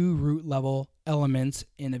two root level elements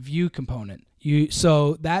in a view component.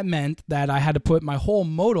 So that meant that I had to put my whole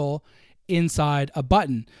modal inside a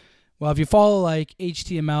button. Well, if you follow like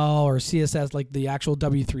HTML or CSS, like the actual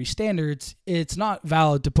W3 standards, it's not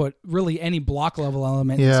valid to put really any block level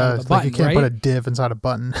element inside of a button, like you can't right? put a div inside a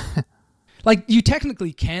button. Like you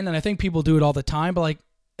technically can, and I think people do it all the time, but like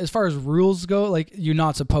as far as rules go, like you're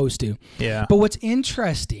not supposed to. Yeah. But what's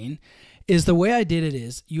interesting is the way I did it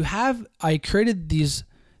is I created these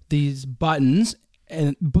buttons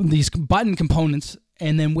and these button components,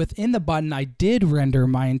 and then within the button, I did render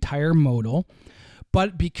my entire modal.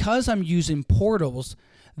 But because I'm using portals,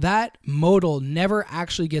 that modal never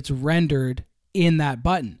actually gets rendered in that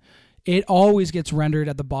button. It always gets rendered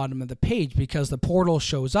at the bottom of the page because the portal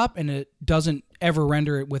shows up and it doesn't ever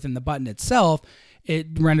render it within the button itself.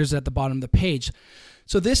 It renders it at the bottom of the page.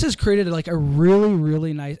 So this has created like a really,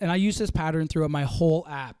 really nice, and I use this pattern throughout my whole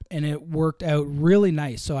app, and it worked out really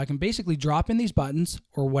nice. So I can basically drop in these buttons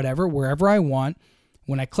or whatever, wherever I want.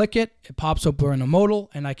 When I click it, it pops open in a modal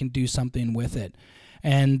and I can do something with it.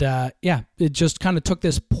 And it just kind of took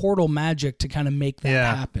this portal magic to kind of make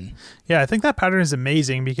that happen. Yeah, I think that pattern is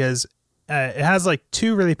amazing because it has like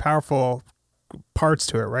two really powerful parts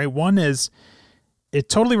to it, right? One is it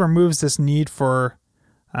totally removes this need for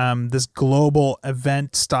this global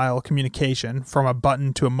event style communication from a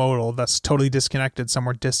button to a modal that's totally disconnected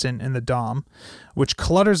somewhere distant in the DOM, which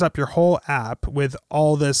clutters up your whole app with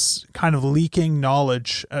all this kind of leaking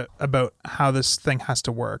knowledge about how this thing has to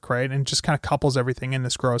work, right? And just kind of couples everything in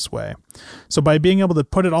this gross way. So by being able to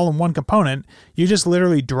put it all in one component, you just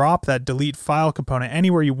literally drop that delete file component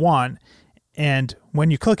anywhere you want, And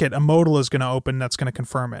when you click it, a modal is going to open that's going to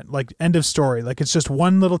confirm it. Like, end of story. Like, it's just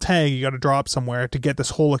one little tag you got to drop somewhere to get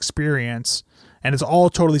this whole experience. And it's all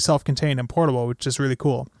totally self-contained and portable, which is really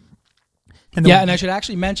cool. And I should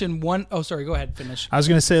actually mention one. Oh, sorry. Go ahead. Finish. I was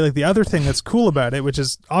going to say, like, the other thing that's cool about it, which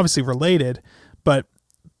is obviously related, but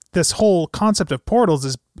this whole concept of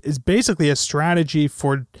portals is basically a strategy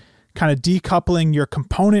for kind of decoupling your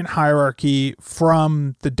component hierarchy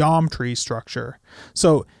from the DOM tree structure.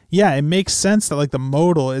 So yeah, it makes sense that like the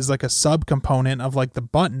modal is like a subcomponent of like the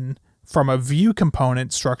button from a view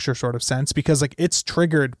component structure sort of sense, because like it's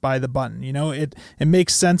triggered by the button. You know, it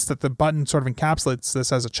makes sense that the button sort of encapsulates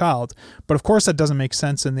this as a child, but of course that doesn't make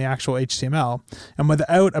sense in the actual HTML. And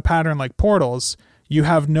without a pattern like portals, you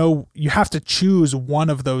have to choose one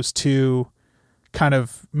of those two kind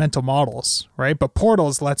of mental models, right? But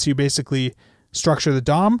portals lets you basically structure the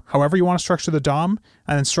DOM however you want to structure the DOM,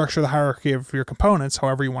 and then structure the hierarchy of your components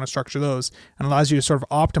however you want to structure those, and allows you to sort of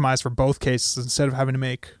optimize for both cases instead of having to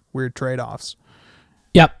make weird trade-offs.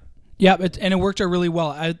 Yep. And it worked out really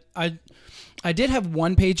well. I did have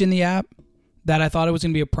one page in the app that I thought it was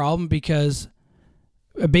going to be a problem, because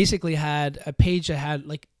it basically had a page that had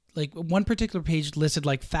like one particular page listed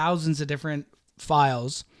like thousands of different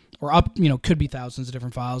files, or could be thousands of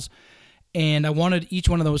different files. And I wanted each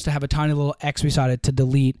one of those to have a tiny little X beside it to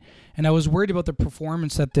delete. And I was worried about the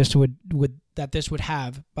performance that this would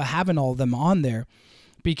have by having all of them on there,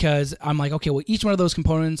 because I'm like, okay, well, each one of those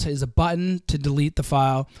components is a button to delete the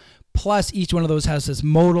file, plus each one of those has this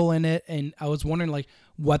modal in it. And I was wondering like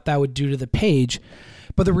what that would do to the page.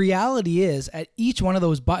 But the reality is, at each one of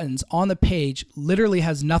those buttons on the page literally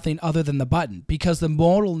has nothing other than the button, because the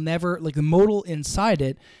modal the modal inside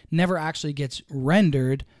it never actually gets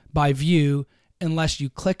rendered by view unless you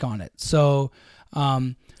click on it. So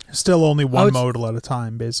still only one modal at a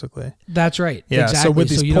time, basically. That's right. Yeah. Exactly. So with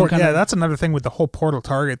these that's another thing with the whole portal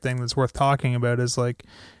target thing that's worth talking about, is like,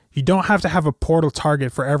 you don't have to have a portal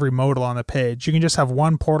target for every modal on the page. You can just have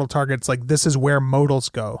one portal target. It's like, this is where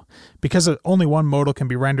modals go. Because only one modal can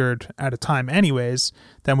be rendered at a time anyways,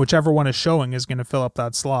 then whichever one is showing is going to fill up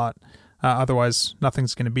that slot. Otherwise,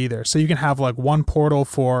 nothing's going to be there. So you can have like one portal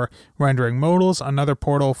for rendering modals, another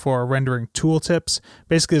portal for rendering tooltips.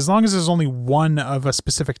 Basically, as long as there's only one of a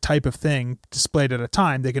specific type of thing displayed at a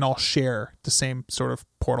time, they can all share the same sort of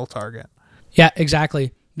portal target. Yeah,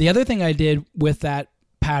 exactly. The other thing I did with that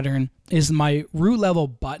pattern is my root level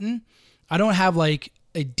button, I don't have like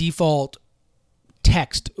a default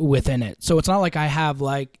text within it. So it's not like I have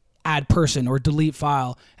like add person or delete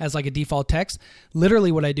file as like a default text.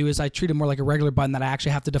 Literally what I do is I treat it more like a regular button that I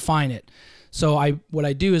actually have to define it. So what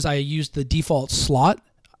I do is I use the default slot,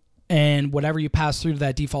 and whatever you pass through to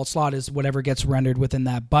that default slot is whatever gets rendered within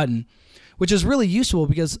that button, which is really useful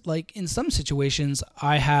because like in some situations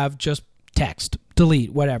I have just text,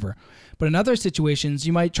 delete, whatever. But in other situations,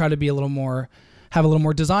 you might try to be have a little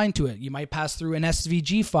more design to it. You might pass through an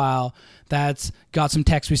SVG file that's got some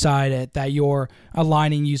text beside it that you're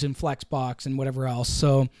aligning using Flexbox and whatever else.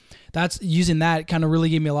 So that's using that kind of really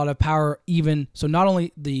gave me a lot of power, even so not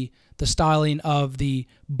only the styling of the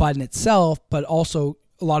button itself, but also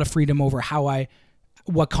a lot of freedom over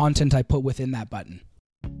what content I put within that button.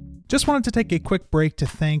 Just wanted to take a quick break to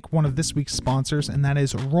thank one of this week's sponsors, and that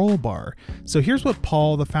is Rollbar. So here's what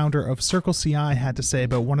Paul, the founder of CircleCI, had to say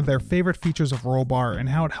about one of their favorite features of Rollbar and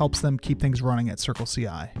how it helps them keep things running at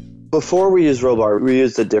CircleCI. Before we used Rollbar, we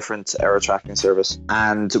used a different error tracking service,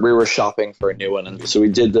 and we were shopping for a new one. And so we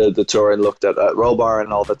did the tour and looked at Rollbar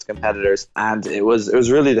and all of its competitors, and it was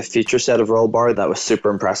really the feature set of Rollbar that was super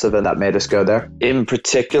impressive and that made us go there. In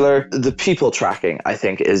particular, the people tracking, I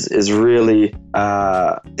think, is really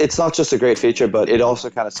it's not just a great feature, but it also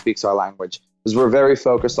kind of speaks our language. Because we're very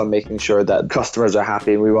focused on making sure that customers are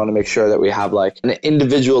happy, and we want to make sure that we have like an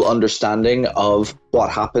individual understanding of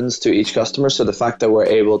what happens to each customer. So the fact that we're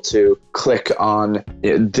able to click on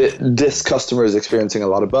this customer is experiencing a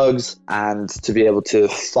lot of bugs, and to be able to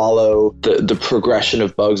follow the progression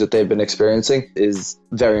of bugs that they've been experiencing is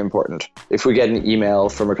very important. If we get an email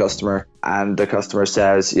from a customer and the customer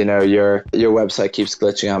says, your website keeps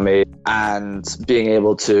glitching on me, and being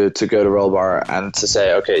able to go to Rollbar and to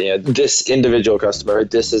say, okay, this individual customer,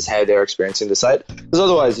 this is how they're experiencing the site. Because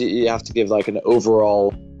otherwise you have to give like an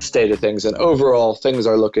overall state of things, and overall things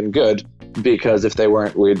are looking good, because if they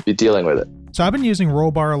weren't, we'd be dealing with it. So I've been using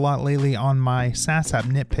Rollbar a lot lately on my SaaS app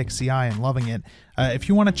Nitpick CI and loving it. If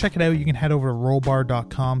you want to check it out, you can head over to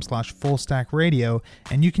rollbar.com/fullstackradio,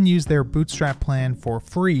 and you can use their Bootstrap plan for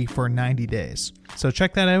free for 90 days. So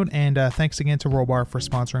check that out, and thanks again to Rollbar for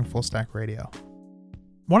sponsoring Full Stack Radio.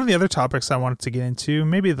 One of the other topics I wanted to get into,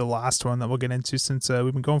 maybe the last one that we'll get into, since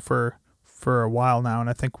we've been going for for a while now, and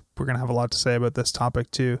I think we're going to have a lot to say about this topic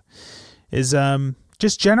too, is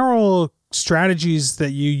just general strategies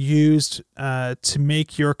that you used to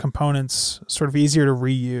make your components sort of easier to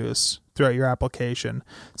reuse throughout your application.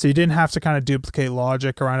 So you didn't have to kind of duplicate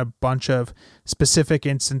logic around a bunch of specific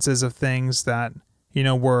instances of things that,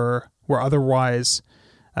 were otherwise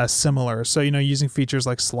similar. So, using features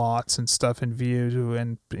like slots and stuff in Vue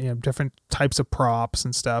and, different types of props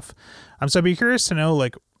and stuff. So I'd be curious to know,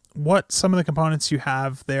 like, what some of the components you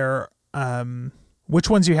have there, which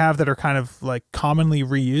ones you have that are kind of like commonly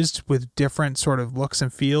reused with different sort of looks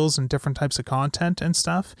and feels and different types of content and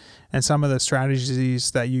stuff, and some of the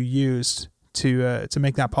strategies that you used to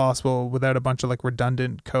make that possible without a bunch of like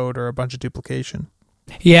redundant code or a bunch of duplication.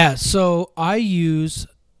 Yeah, so I use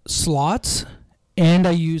slots and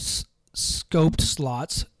I use scoped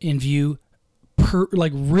slots in Vue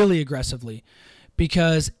really aggressively,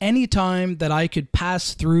 because anytime that I could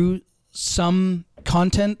pass through some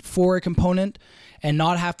content for a component and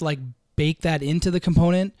not have to like bake that into the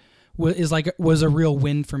component was a real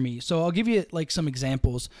win for me. So I'll give you like some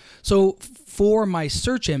examples. So for my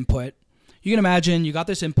search input, you can imagine you got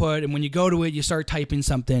this input, and when you go to it, you start typing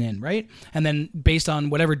something in, right? And then based on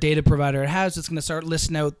whatever data provider it has, it's going to start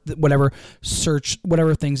listing out whatever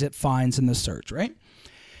things it finds in the search, right?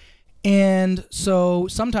 And so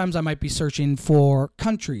sometimes I might be searching for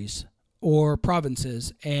countries or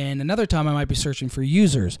provinces, and another time I might be searching for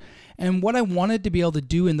users. And what I wanted to be able to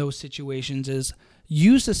do in those situations is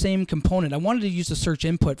use the same component. I wanted to use the search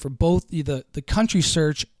input for both the country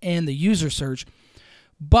search and the user search,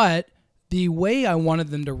 but the way I wanted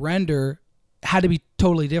them to render had to be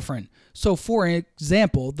totally different. So for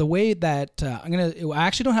example, the way that I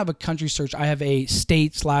actually don't have a country search. I have a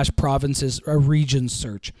state/provinces, a region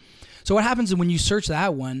search. So what happens is when you search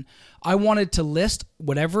that one, I wanted to list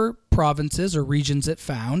whatever provinces or regions it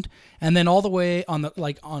found, and then all the way on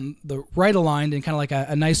the right aligned and kind of like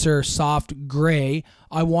a nicer soft gray,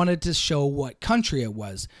 I wanted to show what country it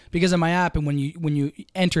was. Because in my app, and when you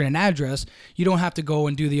enter an address, you don't have to go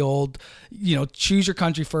and do the old, choose your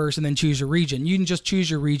country first and then choose your region. You can just choose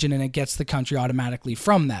your region and it gets the country automatically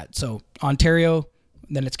from that. So Ontario,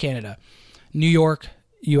 then it's Canada. New York,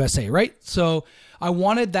 USA, right? So I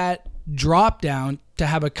wanted that drop down to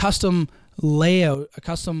have a custom layout, a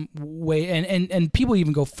custom way, and people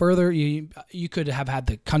even go further. You could have had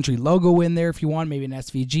the country logo in there if you want, maybe an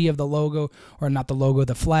SVG of the logo, or not the logo,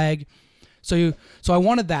 the flag. So I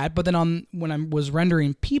wanted that, but then when I was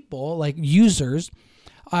rendering people, like users,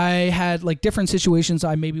 I had like different situations.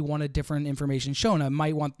 I maybe wanted different information shown. I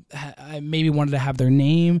maybe wanted to have their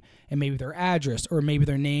name and maybe their address, or maybe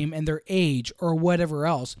their name and their age, or whatever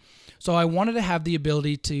else. So I wanted to have the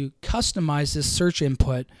ability to customize this search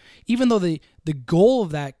input, even though the goal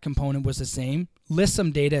of that component was the same, list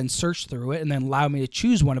some data and search through it, and then allow me to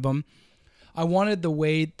choose one of them. I wanted the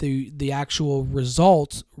way the actual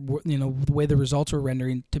results, the way the results were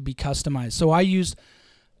rendering to be customized. So I used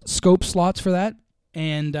scope slots for that,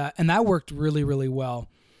 and that worked really, really well.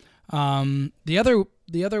 The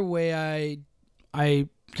other way I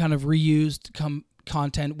kind of reused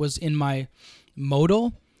content was in my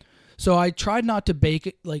modal. So I tried not to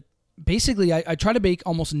bake I try to bake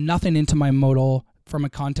almost nothing into my modal from a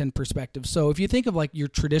content perspective. So if you think of like your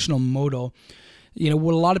traditional modal,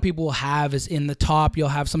 what a lot of people will have is in the top, you'll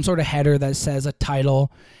have some sort of header that says a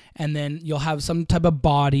title, and then you'll have some type of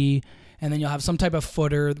body, and then you'll have some type of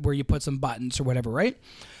footer where you put some buttons or whatever, right?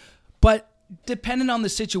 But depending on the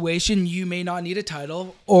situation, you may not need a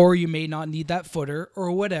title, or you may not need that footer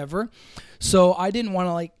or whatever. So I didn't want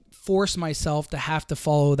to force myself to have to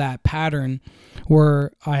follow that pattern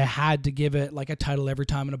where I had to give it like a title every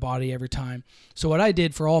time and a body every time. So what I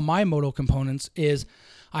did for all my modal components is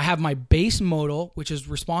I have my base modal, which is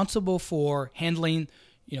responsible for handling,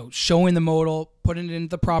 showing the modal, putting it into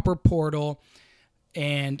the proper portal,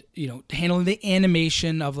 and, handling the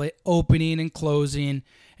animation of like opening and closing,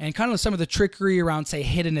 and kind of some of the trickery around, say,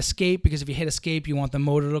 hit and escape, because if you hit escape, you want the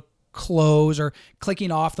modal to close, or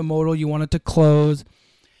clicking off the modal, you want it to close.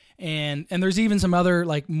 And there's even some other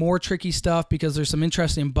like more tricky stuff, because there's some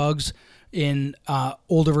interesting bugs in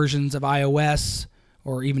older versions of iOS,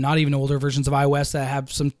 or even not even older versions of iOS, that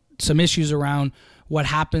have some issues around what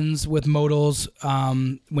happens with modals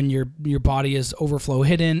when your body is overflow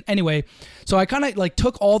hidden. Anyway, so I kind of like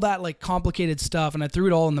took all that like complicated stuff and I threw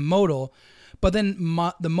it all in the modal. But then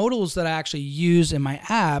the modals that I actually use in my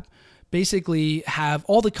app basically have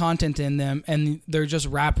all the content in them, and they're just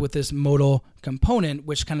wrapped with this modal component,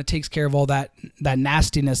 which kind of takes care of all that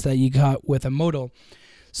nastiness that you got with a modal.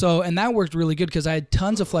 So, and that worked really good because I had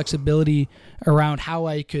tons of flexibility around how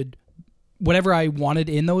I could whatever I wanted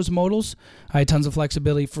in those modals. I had tons of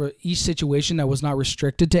flexibility for each situation that was not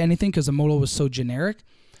restricted to anything because the modal was so generic.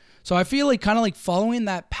 So I feel like kind of like following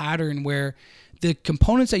that pattern where the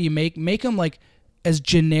components that you make them like as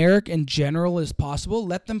generic and general as possible.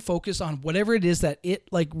 Let them focus on whatever it is that it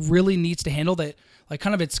like really needs to handle, that like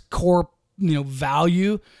kind of its core,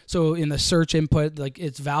 value. So in the search input, like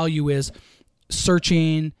its value is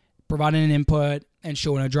searching, providing an input, and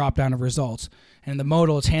showing a drop down of results. And the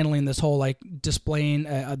modal is handling this whole like displaying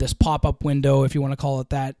this pop-up window, if you want to call it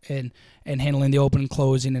that, and handling the open and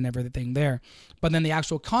closing and everything there. But then the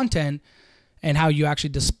actual content and how you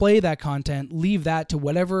actually display that content, leave that to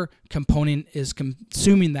whatever component is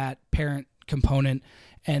consuming that parent component,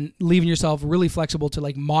 and leaving yourself really flexible to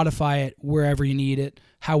like modify it wherever you need it,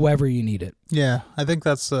 however you need it. Yeah, I think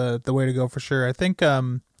that's the way to go for sure. I think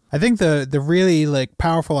the really like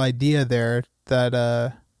powerful idea there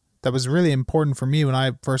that was really important for me when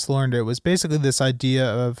I first learned it was basically this idea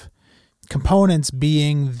of components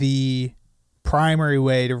being the primary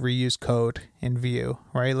way to reuse code in Vue,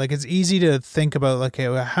 right? Like it's easy to think about like, okay,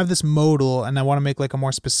 I have this modal and I want to make like a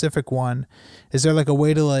more specific one. Is there like a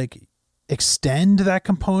way to like extend that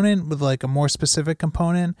component with like a more specific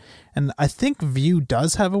component? And I think Vue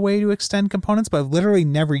does have a way to extend components, but I've literally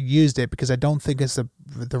never used it because I don't think it's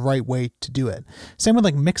the right way to do it. Same with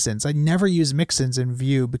like mixins. I never use mixins in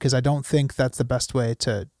Vue because I don't think that's the best way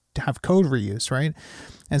to have code reuse, right?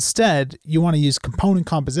 Instead, you want to use component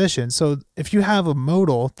composition. So if you have a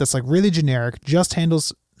modal that's like really generic, just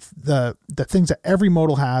handles the things that every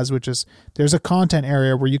modal has, which is there's a content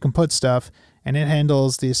area where you can put stuff, and it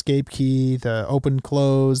handles the escape key, the open,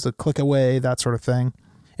 close, the click away, that sort of thing.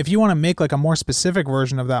 If you want to make like a more specific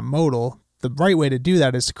version of that modal, the right way to do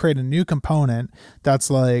that is to create a new component that's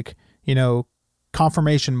like,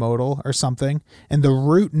 confirmation modal or something. And the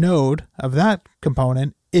root node of that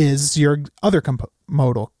component is your other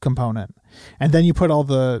modal component. And then you put all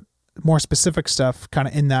the more specific stuff kind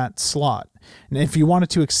of in that slot. And if you wanted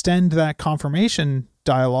to extend that confirmation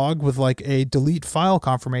dialog with like a delete file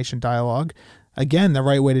confirmation dialog, again, the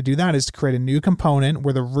right way to do that is to create a new component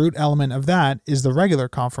where the root element of that is the regular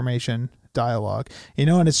confirmation dialog,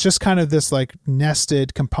 and it's just kind of this like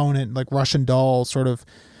nested component, like Russian doll sort of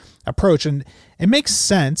approach. And it makes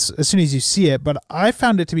sense as soon as you see it, but I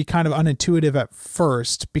found it to be kind of unintuitive at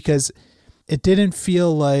first because it didn't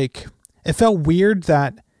feel like, it felt weird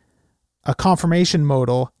that a confirmation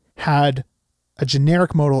modal had a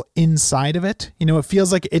generic modal inside of it. It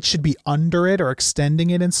feels like it should be under it or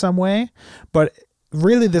extending it in some way. But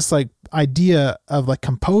really this like idea of like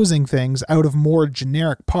composing things out of more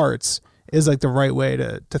generic parts is like the right way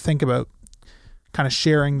to think about kind of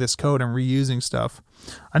sharing this code and reusing stuff.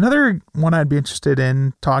 Another one I'd be interested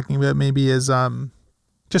in talking about maybe is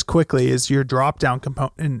just quickly is your drop down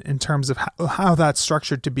component in terms of how that's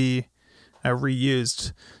structured to be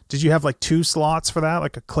reused. Did you have like two slots for that,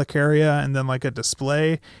 like a click area and then like a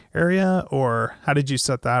display area, or how did you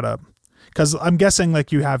set that up? Because I'm guessing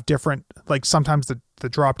like you have different, like sometimes the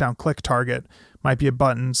drop down click target might be a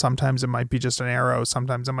button, sometimes it might be just an arrow,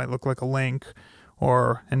 sometimes it might look like a link,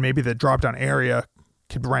 and maybe the drop down area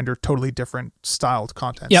could render totally different styled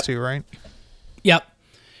contents too, right? Yep.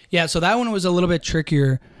 Yeah, so that one was a little bit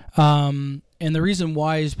trickier. And the reason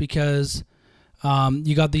why is because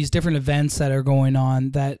you got these different events that are going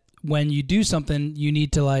on that when you do something, you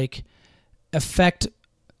need to like affect.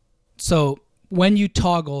 So when you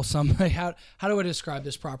toggle something, how do I describe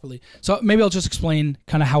this properly? So maybe I'll just explain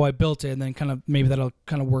kind of how I built it, and then kind of maybe that'll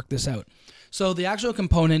kind of work this out. So the actual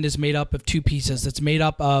component is made up of two pieces. It's made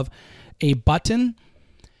up of a button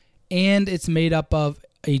and it's made up of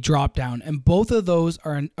a drop down, and both of those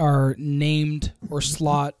are named or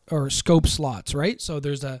slot or scope slots, right? So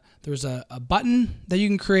there's a button that you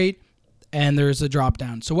can create and there's a drop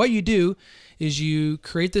down. So what you do is you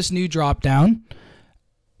create this new drop down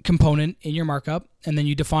component in your markup, and then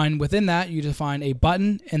you define within that, you define a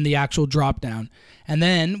button and the actual drop down. And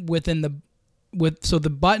then so the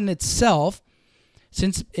button itself,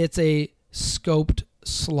 since it's a scoped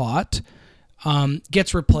slot,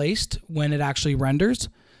 gets replaced when it actually renders.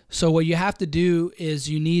 So what you have to do is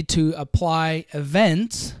you need to apply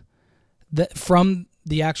events that from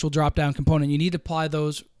the actual drop-down component. You need to apply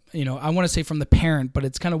those, I want to say from the parent, but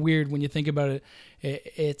it's kind of weird when you think about it.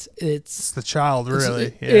 It's the child,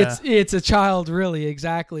 really. It's a child, really,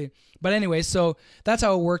 exactly. But anyway, so that's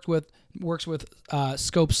how it works with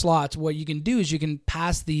scope slots. What you can do is you can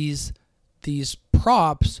pass these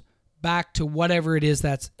props back to whatever it is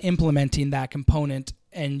that's implementing that component,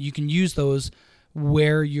 and you can use those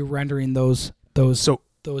where you're rendering those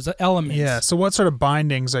elements. Yeah. So what sort of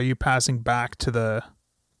bindings are you passing back to the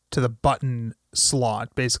to the button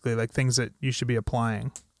slot, basically, like things that you should be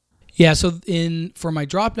applying. Yeah, so for my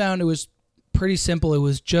drop down, it was pretty simple. It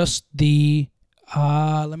was just the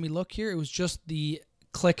let me look here. It was just the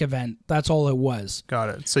click event. That's all it was. Got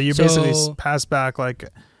it. So you basically pass back like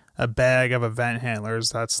a bag of event handlers.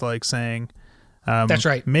 That's like saying, that's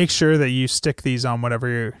right. Make sure that you stick these on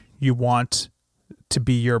whatever you want to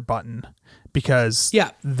be your button, because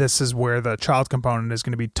this is where the child component is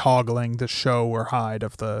going to be toggling the show or hide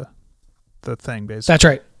of the thing, basically.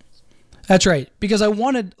 That's right. Because I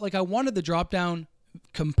wanted the drop down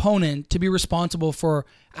component to be responsible for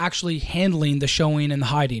actually handling the showing and the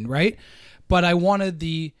hiding, right? But I wanted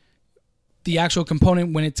the actual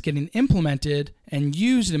component, when it's getting implemented and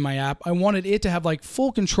used in my app, I wanted it to have like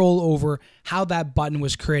full control over how that button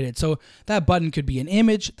was created. So that button could be an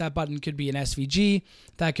image, that button could be an SVG,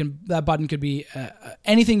 that button could be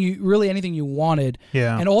anything you wanted.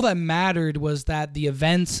 Yeah. And all that mattered was that the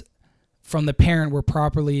events from the parent were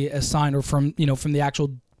properly assigned, or from the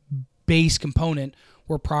actual base component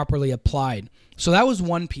were properly applied. So that was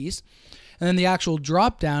one piece. And then the actual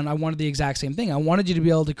drop down, I wanted the exact same thing. I wanted you to be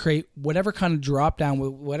able to create whatever kind of drop down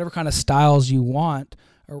with whatever kind of styles you want,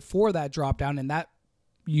 or for that drop down in that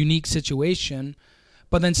unique situation,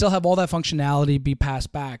 but then still have all that functionality be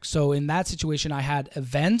passed back. So in that situation, I had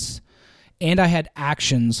events and I had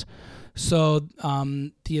actions. So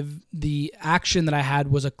the action that I had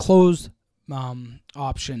was a closed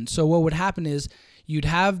option. So what would happen is you'd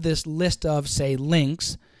have this list of, say,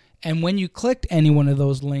 links, and when you clicked any one of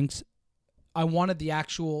those links, I wanted the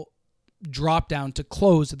actual drop down to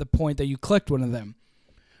close at the point that you clicked one of them,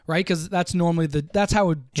 right? Because that's normally that's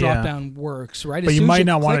how a drop down works, right? But you might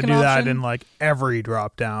not want to do that in like every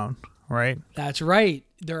drop down, right? That's right.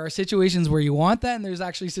 There are situations where you want that, and there's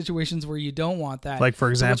actually situations where you don't want that. Like, for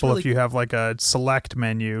example, if you have like a select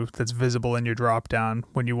menu that's visible in your drop down,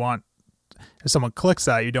 if someone clicks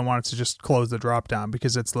that, you don't want it to just close the drop down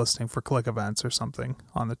because it's listening for click events or something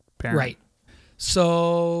on the parent. Right.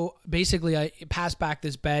 So basically, I pass back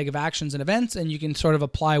this bag of actions and events, and you can sort of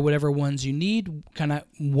apply whatever ones you need, kind of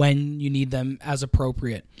when you need them as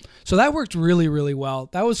appropriate. So that worked really, really well.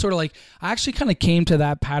 That was sort of like, I actually kind of came to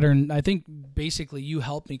that pattern. I think basically you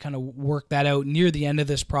helped me kind of work that out near the end of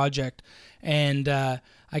this project. And I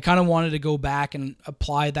kind of wanted to go back and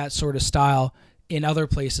apply that sort of style in other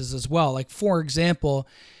places as well. Like, for example,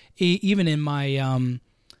 even in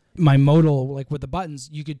my modal, like with the buttons,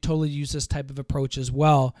 you could totally use this type of approach as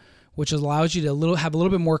well, which allows you to have a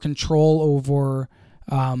little bit more control over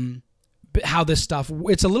how this stuff.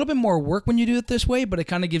 It's a little bit more work when you do it this way, but it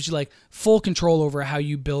kind of gives you like full control over how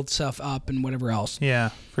you build stuff up and whatever else. Yeah,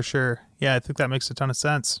 for sure. Yeah, I think that makes a ton of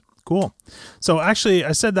sense. Cool. So actually,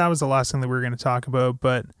 I said that was the last thing that we were going to talk about,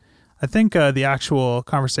 but I think the actual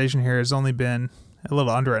conversation here has only been a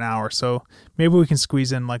little under an hour, so maybe we can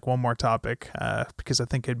squeeze in like one more topic because I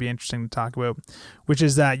think it'd be interesting to talk about, which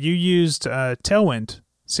is that you used Tailwind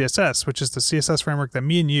CSS, which is the CSS framework that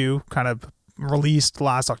me and you kind of released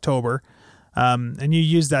last October, and you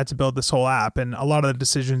used that to build this whole app, and a lot of the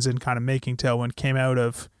decisions in kind of making Tailwind came out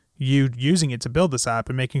of you using it to build this app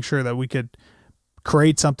and making sure that we could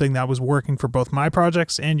create something that was working for both my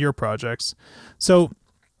projects and your projects. So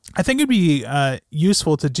I think it'd be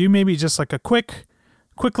useful to do maybe just like a quick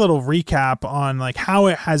little recap on like how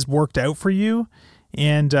it has worked out for you,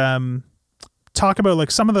 and talk about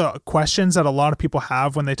like some of the questions that a lot of people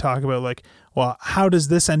have when they talk about like, well, how does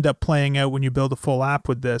this end up playing out when you build a full app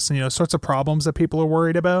with this, and sorts of problems that people are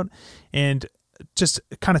worried about, and just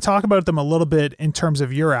kind of talk about them a little bit in terms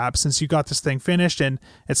of your app, since you got this thing finished and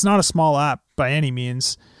it's not a small app by any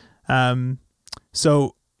means.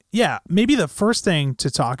 So yeah, maybe the first thing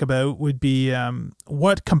to talk about would be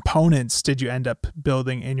what components did you end up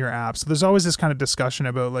building in your app? So there's always this kind of discussion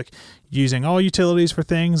about like using all utilities for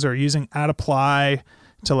things, or using @apply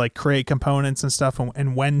to like create components and stuff,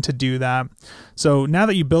 and when to do that. So now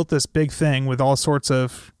that you built this big thing with all sorts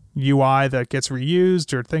of UI that gets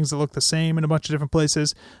reused, or things that look the same in a bunch of different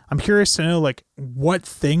places, I'm curious to know like what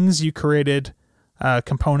things you created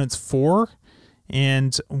components for,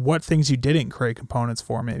 and what things you didn't create components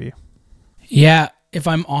for, maybe. Yeah, if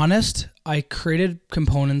I'm honest, I created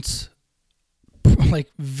components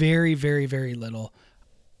like very, very, very little.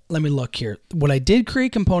 Let me look here. What I did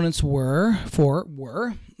create components were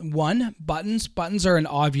one, buttons. Buttons are an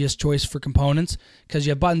obvious choice for components because you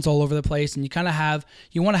have buttons all over the place, and you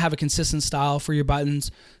want to have a consistent style for your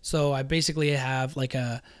buttons. So I basically have like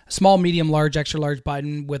a small, medium, large, extra large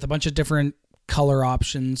button with a bunch of different color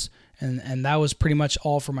options, and that was pretty much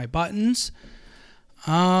all for my buttons.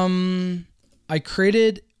 I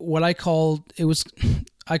created what I called it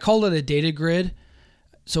a data grid.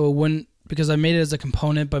 so it wouldn't, because I made it as a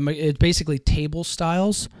component, but it's basically table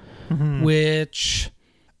styles, which,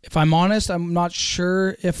 if I'm honest, I'm not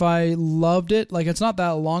sure if I loved it. Like, it's not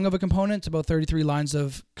that long of a component. It's about 33 lines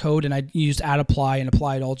of code, and I used add apply and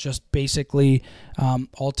applied all just basically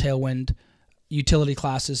all Tailwind utility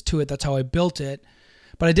classes to it. That's how I built it.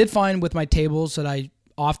 But I did find with my tables that I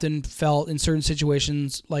often felt in certain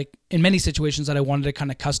situations, like in many situations, that I wanted to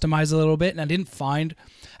kind of customize a little bit, and I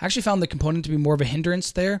actually found the component to be more of a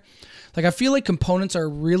hindrance there. Like, I feel like components are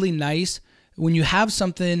really nice when you have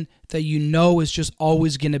something that you know is just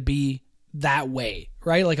always going to be that way,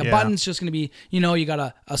 right? Like a button's just going to be, you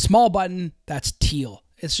got a small button that's teal.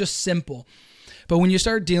 It's just simple. But when you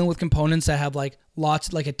start dealing with components that have like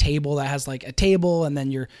lots, like a table that has like a table, and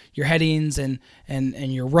then your headings and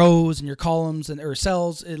your rows and your columns or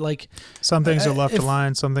cells, some things are left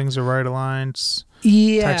aligned, some things are right aligned.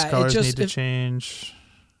 Yeah, text colors need to change.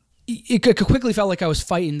 It quickly felt like I was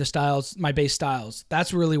fighting the styles, my base styles.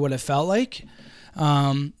 That's really what it felt like.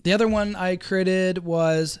 The other one I created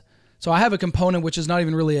was, so I have a component which is not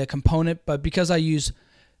even really a component, but because I use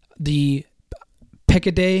the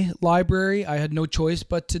Pick-a-Day library, I had no choice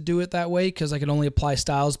but to do it that way, because I could only apply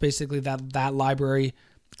styles basically that library,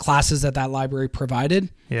 classes that library provided.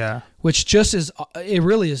 Yeah. Which just is, it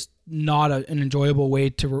really is not an enjoyable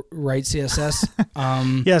way to write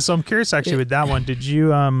CSS. Yeah, so I'm curious actually with that one, did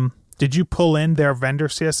you pull in their vendor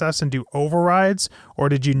CSS and do overrides, or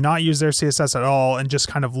did you not use their CSS at all and just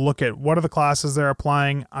kind of look at what are the classes they're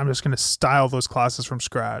applying? I'm just going to style those classes from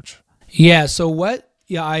scratch. Yeah, so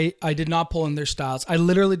I did not pull in their styles. I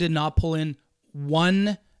literally did not pull in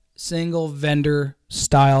one single vendor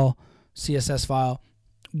style CSS file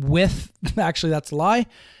with, actually that's a lie,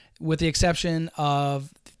 with the exception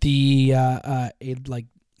of the like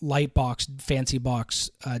Lightbox, fancy box,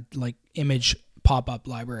 like image pop-up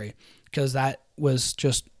library, because that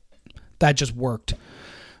just worked.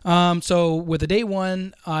 So with the date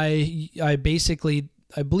one, I basically,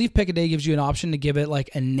 I believe Pick-a-Day gives you an option to give it like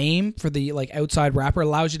a name for the like outside wrapper. It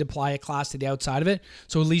allows you to apply a class to the outside of it,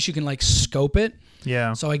 so at least you can like scope it.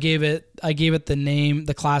 Yeah. So I gave it the name,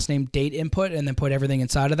 the class name, date input, and then put everything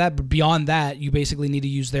inside of that. But beyond that, you basically need to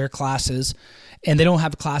use their classes, and they don't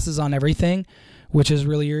have classes on everything, which is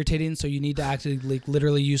really irritating. So you need to actually like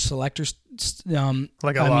literally use selectors,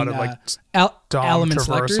 like a lot of like element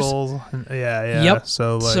traversals. Selectors. Yeah. Yep.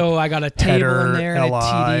 So I got a table header, in there and LI, a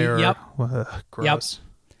TD. or, Yep. Gross.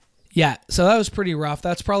 Yep. Yeah. So that was pretty rough.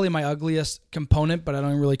 That's probably my ugliest component, but I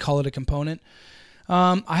don't really call it a component.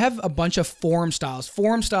 I have a bunch of form styles.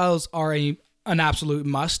 Form styles are an absolute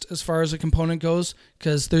must as far as a component goes,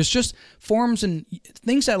 because there's just forms and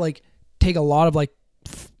things that like take a lot of like,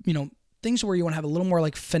 things where you want to have a little more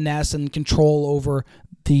like finesse and control over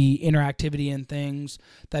the interactivity and things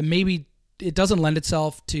that maybe it doesn't lend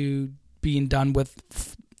itself to being done with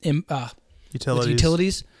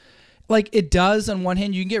utilities. Like it does on one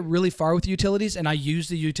hand, you can get really far with utilities, and I use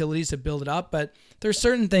the utilities to build it up, but there's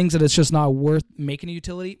certain things that it's just not worth making a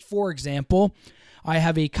utility. For example, I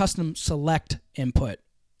have a custom select input,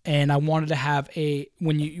 and I wanted to have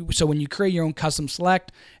when you create your own custom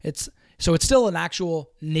select, it's still an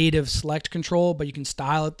actual native select control, but you can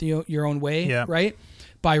style it your own way, right?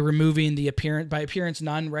 By removing the appearance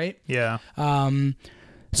none, right? Yeah.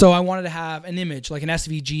 So I wanted to have an image, like an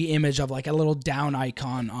SVG image of like a little down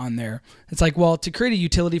icon on there. It's like, well, to create a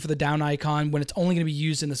utility for the down icon when it's only going to be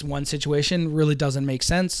used in this one situation really doesn't make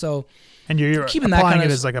sense. So, and you're applying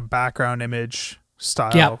it as like a background image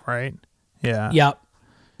style, right? Yeah. Yep.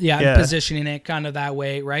 Yeah. Positioning it kind of that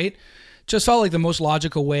way, right? Just felt like the most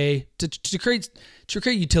logical way to create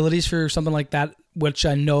utilities for something like that, which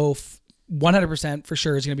I know 100% for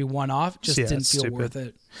sure is going to be one-off. Just didn't feel worth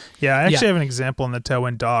it. Yeah, I actually have an example in the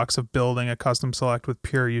Tailwind docs of building a custom select with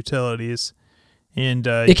pure utilities. And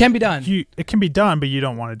it can be done. It can be done, but you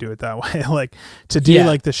don't want to do it that way. Like to do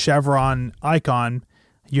like the chevron icon,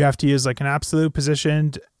 you have to use like an absolute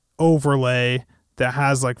positioned overlay that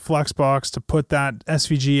has like Flexbox to put that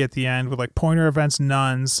SVG at the end with like pointer events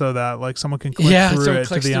none, so that like someone can click through it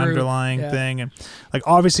to the underlying thing. And like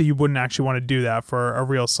obviously you wouldn't actually want to do that for a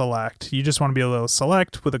real select. You just want to be able to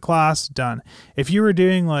select with a class, done. If you were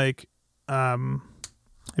doing like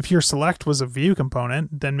if your select was a view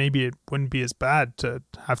component, then maybe it wouldn't be as bad to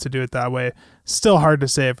have to do it that way. Still hard to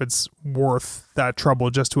say if it's worth that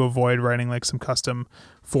trouble just to avoid writing like some custom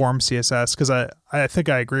form CSS, because I think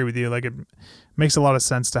I agree with you. Like it makes a lot of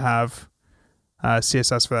sense to have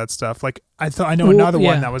CSS for that stuff. Like I know another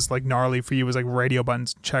one that was like gnarly for you was like radio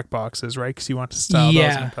buttons and checkboxes, right? Because you want to style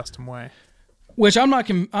those in a custom way. Which I'm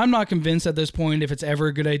not convinced at this point if it's ever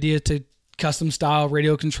a good idea to custom style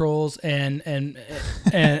radio controls and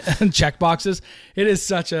checkboxes. It is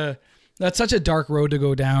that's such a dark road to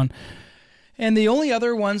go down. And the only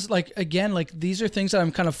other ones, like, again, like these are things that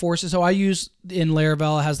I'm kind of forced. So I use in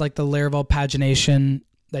Laravel, it has like the Laravel pagination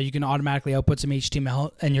that you can automatically output some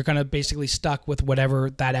HTML, and you're kind of basically stuck with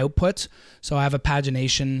whatever that outputs. So I have a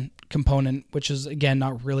pagination component, which is, again,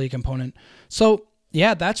 not really a component. So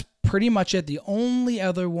yeah, that's pretty much it. The only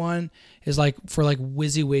other one is like for like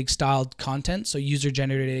WYSIWYG styled content. So user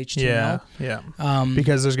generated HTML. Yeah.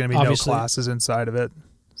 Because there's going to be no classes inside of it.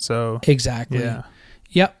 So exactly. Yeah.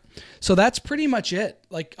 Yep. So that's pretty much it.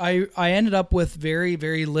 Like I ended up with very,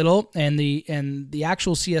 very little, and the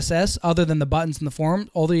actual CSS, other than the buttons in the form,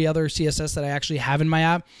 all the other CSS that I actually have in my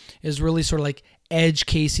app is really sort of like edge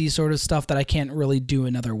casey sort of stuff that I can't really do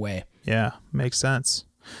another way. Yeah, makes sense.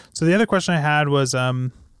 So the other question I had was,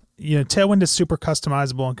 Tailwind is super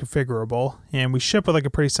customizable and configurable, and we ship with like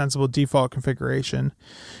a pretty sensible default configuration.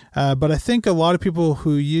 But I think a lot of people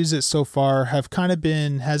who use it so far have kind of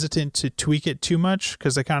been hesitant to tweak it too much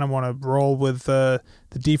because they kind of want to roll with the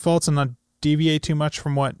defaults and not deviate too much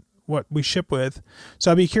from what we ship with.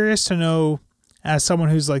 So I'd be curious to know, as someone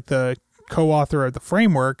who's like the co-author of the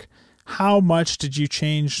framework, how much did you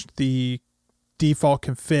change the default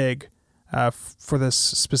config for this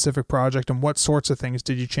specific project, and what sorts of things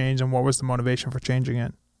did you change, and what was the motivation for changing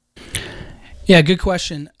it? Yeah, good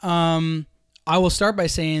question. I will start by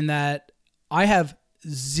saying that I have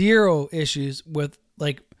zero issues with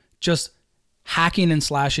like just hacking and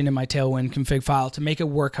slashing in my Tailwind config file to make it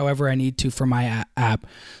work however I need to for my app.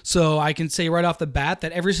 So I can say right off the bat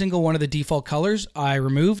that every single one of the default colors I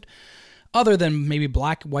removed, other than maybe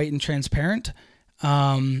black, white, and transparent.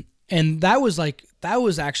 And that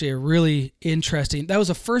was actually a really interesting, that was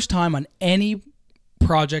the first time on any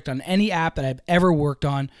project, on any app that I've ever worked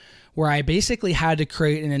on, where I basically had to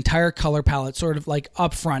create an entire color palette sort of like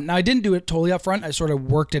up front. Now I didn't do it totally up front. I sort of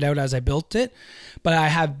worked it out as I built it, but I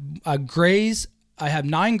have grays. I have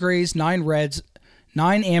 9 grays, 9 reds,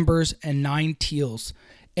 9 ambers, and 9 teals.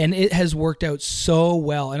 And it has worked out so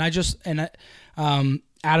well. And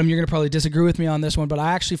Adam, you're going to probably disagree with me on this one, but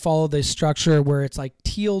I actually follow the structure where it's like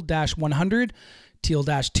teal-100,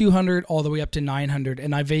 teal-200, all the way up to 900.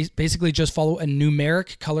 And I basically just follow a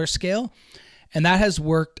numeric color scale. And that has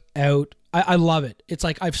worked out. I love it. It's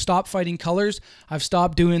like I've stopped fighting colors. I've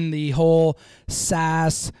stopped doing the whole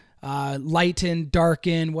SAS, lighten,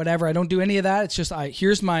 darken, whatever. I don't do any of that. It's just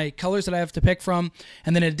here's my colors that I have to pick from.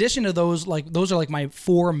 And then in addition to those, like those are like my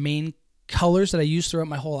 4 main colors that I use throughout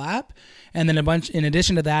my whole app. And then in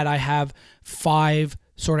addition to that, I have 5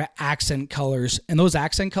 sort of accent colors. And those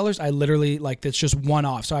accent colors, I literally like, it's just one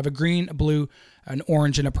off. So I have a green, a blue, an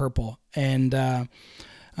orange, and a purple. And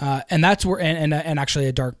that's where, and actually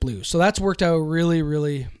a dark blue. So that's worked out really,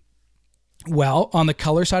 really well on the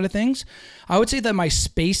color side of things. I would say that my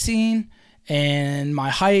spacing and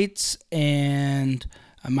my heights and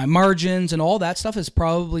my margins and all that stuff has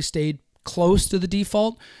probably stayed close to the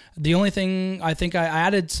default. The only thing I think I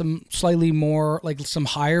added some slightly more, like some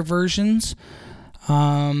higher versions.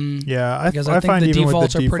 I find even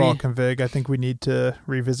with the default config, I think we need to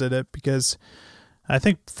revisit it, because I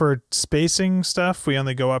think for spacing stuff, we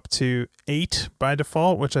only go up to 8 by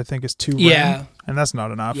default, which I think is too rem, and that's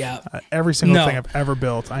not enough. Yeah. Every single thing I've ever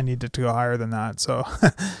built, I needed to go higher than that. So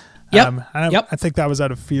I think that was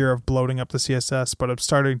out of fear of bloating up the CSS, but I'm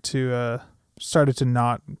started to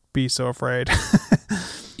not be so afraid.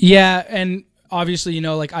 Yeah, and obviously,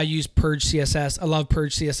 like I use Purge CSS. I love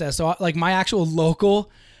Purge CSS. So like my actual local,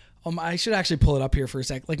 I should actually pull it up here for a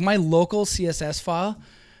sec. Like my local CSS file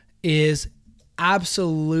is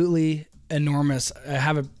absolutely enormous. I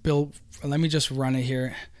have it built. Let me just run it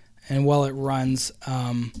here, and while it runs,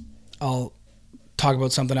 I'll talk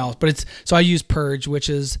about something else. But so I use Purge, which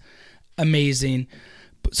is amazing.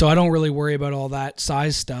 So I don't really worry about all that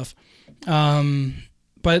size stuff.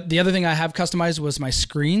 But the other thing I have customized was my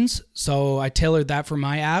screens. So I tailored that for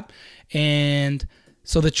my app. And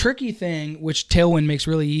so the tricky thing, which Tailwind makes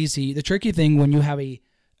really easy, the tricky thing when you have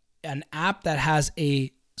an app that has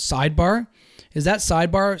a sidebar is that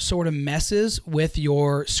sidebar sort of messes with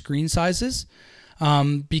your screen sizes.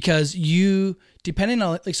 Because depending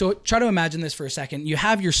on, like, so try to imagine this for a second. You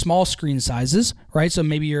have your small screen sizes, right? So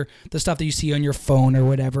maybe the stuff that you see on your phone or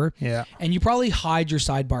whatever. Yeah. And you probably hide your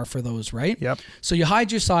sidebar for those, right? Yep. So you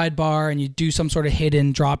hide your sidebar and you do some sort of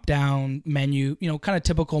hidden drop down menu, kind of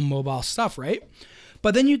typical mobile stuff, right?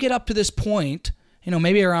 But then you get up to this point,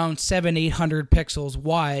 maybe around 700-800 pixels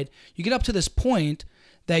wide. You get up to this point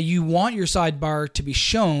that you want your sidebar to be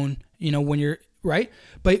shown, when you're, right?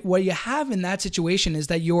 But what you have in that situation is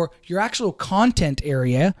that your actual content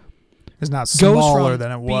area, is not goes smaller from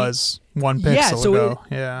than it being- was one pixel ago.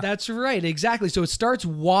 Yeah. That's right, exactly. So it starts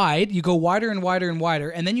wide, you go wider and wider and wider,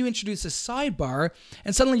 and then you introduce a sidebar,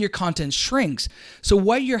 and suddenly your content shrinks. So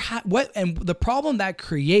and the problem that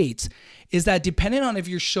creates is that depending on if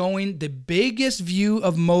you're showing the biggest view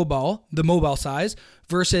of the mobile size,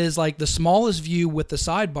 versus like the smallest view with the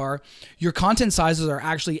sidebar, your content sizes are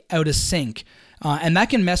actually out of sync. And that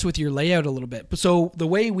can mess with your layout a little bit. So the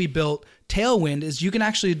way we built Tailwind is you can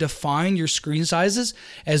actually define your screen sizes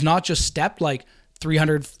as not just stepped like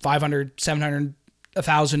 300, 500, 700,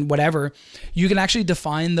 1,000, whatever. You can actually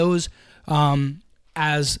define those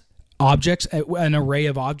as objects, an array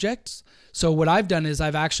of objects. So what I've done is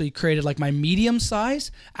I've actually created like my medium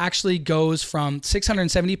size actually goes from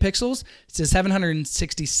 670 pixels to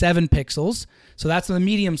 767 pixels. So that's the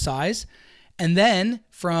medium size. And then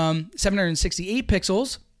from 768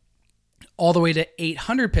 pixels all the way to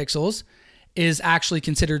 800 pixels is actually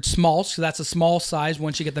considered small. So that's a small size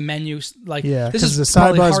once you get the menu. Like, yeah, this because is the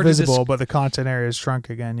sidebar is hard to visible, but the content area is shrunk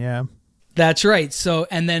again. Yeah. That's right. So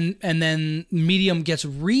and then medium gets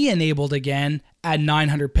re-enabled again at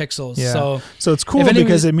 900 pixels. Yeah. So it's cool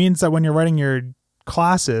because it means that when you're writing your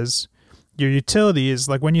classes, your utility is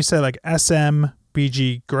like when you say like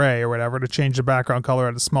SMBG gray or whatever to change the background color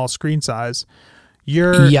at a small screen size,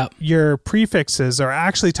 your prefixes are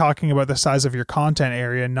actually talking about the size of your content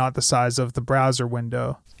area, not the size of the browser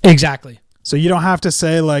window. Exactly. So you don't have to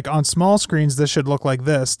say like on small screens this should look like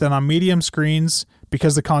this. Then on medium screens,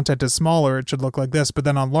 because the content is smaller, it should look like this. But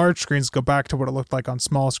then on large screens, go back to what it looked like on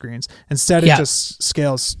small screens. Instead, it just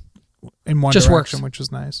scales in one direction, works. Which is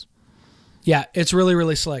nice. Yeah, it's really,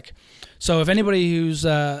 really slick. So if anybody who's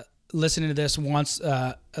listening to this wants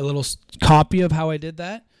a little copy of how I did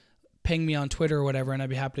that, ping me on Twitter or whatever, and I'd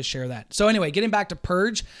be happy to share that. So anyway, getting back to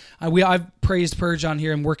Purge, I've praised Purge on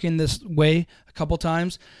here and working this way a couple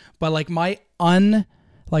times, but like my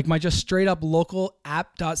just straight up local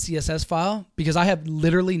app.css file, because I have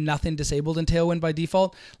literally nothing disabled in Tailwind by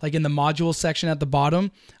default. Like in the modules section at the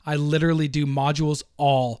bottom, I literally do modules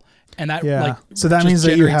all. And that so that means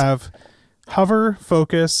that you have hover,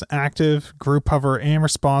 focus, active, group hover, and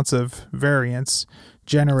responsive variants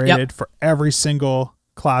generated for every single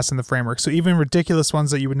class in the framework. So even ridiculous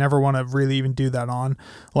ones that you would never want to really even do that on,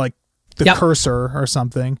 like the cursor or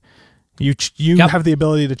something, you have the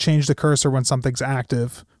ability to change the cursor when something's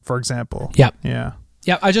active, for example. Yeah.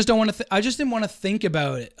 I just don't want to. I just didn't want to think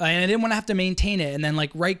about it, and I didn't want to have to maintain it, and then like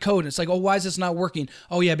write code. And it's like, oh, why is this not working?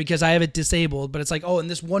 Oh yeah, because I have it disabled. But it's like, oh, in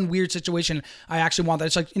this one weird situation, I actually want that.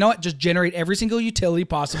 It's like, you know what? Just generate every single utility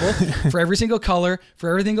possible for every single color, for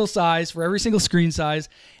every single size, for every single screen size.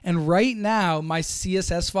 And right now, my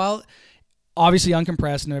CSS file, obviously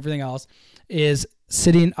uncompressed and everything else, is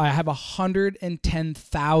sitting. I have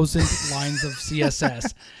 110,000 lines of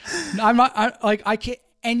CSS. I can't.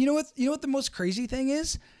 And you know what? You know what the most crazy thing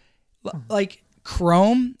is? Like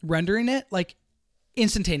Chrome rendering it, like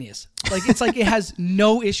instantaneous. Like it's like it has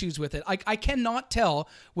no issues with it. Like I cannot tell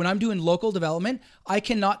when I'm doing local development. I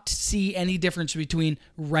cannot see any difference between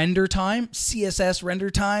render time, CSS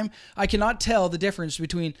render time. I cannot tell the difference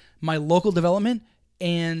between my local development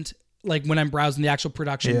and like when I'm browsing the actual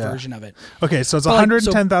production version of it. Okay, so it's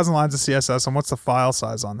 110,000 lines of CSS, and what's the file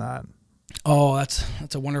size on that? Oh, that's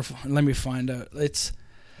a wonderful. Let me find out.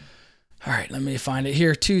 All right, let me find it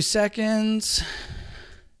here. 2 seconds.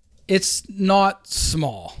 It's not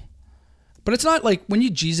small, but it's not like when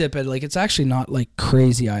you gzip it, like it's actually not like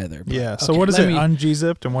crazy either. But, yeah. So what is it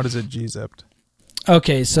ungzipped and what is it gzipped?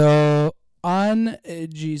 Okay, so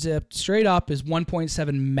ungzipped straight up is 1.7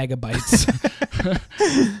 megabytes.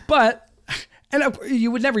 But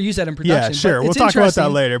you would never use that in production. Yeah, sure. We'll talk about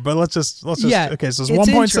that later. But let's just okay. So it's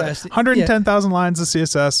 110,000 lines of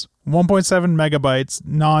CSS, 1.7 megabytes,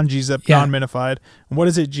 non-gzipped, non-minified. And what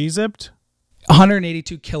is it gzipped?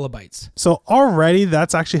 182 kilobytes. So already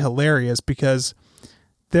that's actually hilarious because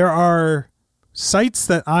there are sites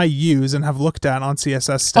that I use and have looked at on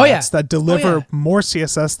CSS stats that deliver more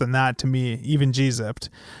CSS than that to me, even gzipped.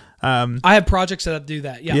 I have projects that do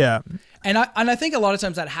that. Yeah. And I think a lot of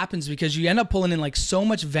times that happens because you end up pulling in like so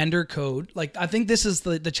much vendor code. Like I think this is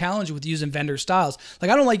the challenge with using vendor styles.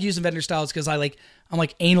 Like I don't like using vendor styles because I'm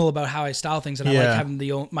like anal about how I style things and I like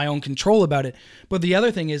having my own control about it. But the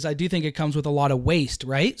other thing is I do think it comes with a lot of waste,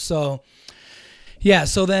 right? So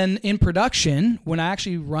so then in production, when I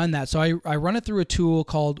actually run that, so I run it through a tool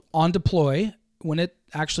called onDeploy. When it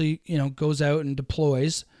actually, goes out and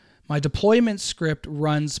deploys, my deployment script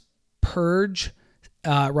runs purge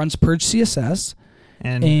CSS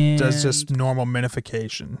and does just normal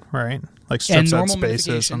minification, right? Like strips out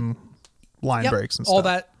spaces and line breaks and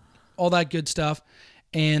stuff. All that good stuff.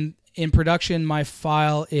 And in production, my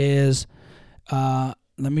file is, let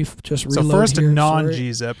me just reload. So first, here,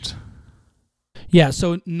 non-gzipped. Yeah,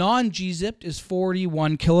 so non-gzipped is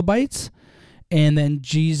 41 kilobytes, and then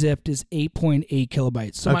gzipped is 8.8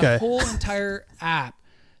 kilobytes. So my whole entire app,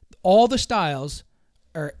 all the styles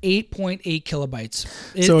are 8.8 kilobytes.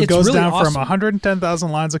 So it goes really down awesome. from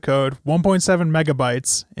 110,000 lines of code, 1.7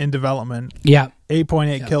 megabytes in development. Yeah.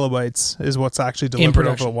 8.8 kilobytes is what's actually delivered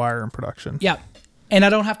over the wire in production. Yeah. And I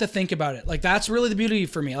don't have to think about it. Like, that's really the beauty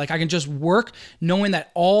for me. Like, I can just work knowing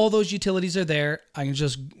that all those utilities are there. I can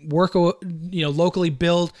just work, locally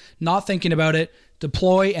build, not thinking about it,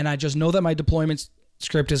 deploy, and I just know that my deployment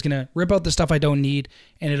script is going to rip out the stuff I don't need,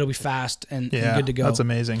 and it'll be fast and good to go. That's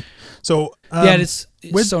amazing. So it's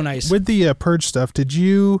so nice. With the purge stuff, did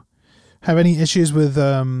you have any issues with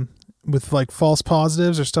like false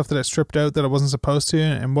positives or stuff that it stripped out that it wasn't supposed to?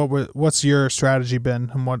 And what's your strategy been,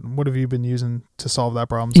 and what have you been using to solve that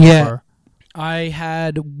problem so far? I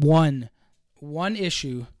had one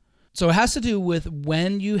issue. So it has to do with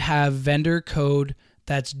when you have vendor code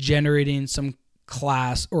that's generating some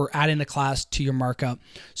class or adding a class to your markup.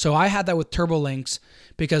 So I had that with TurboLinks,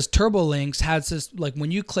 because TurboLinks has this, like,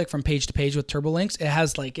 when you click from page to page with TurboLinks, it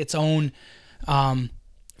has like its own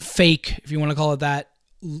fake, if you want to call it that,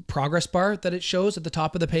 progress bar that it shows at the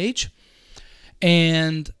top of the page.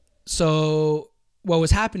 And so what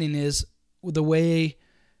was happening is, the way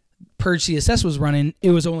Purge CSS was running,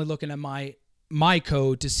 it was only looking at my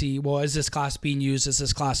code to see, well, is this class being used? Is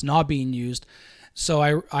this class not being used? So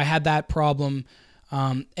I had that problem.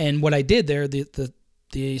 And what I did there, the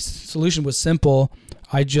solution was simple.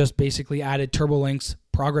 I just basically added TurboLinks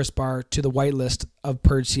progress bar to the whitelist of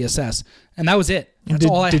Purge CSS, and that was it. That's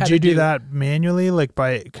all I had to do. Did you do that manually, like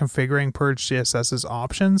by configuring Purge CSS's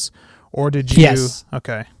options, or did you? Yes.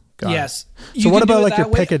 Okay. Got yes. it. So what about like your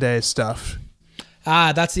pick-a-day stuff?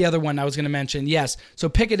 That's the other one I was going to mention. Yes. So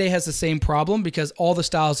pick-a-day has the same problem, because all the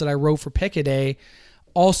styles that I wrote for pick-a-day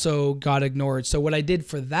also got ignored. So what I did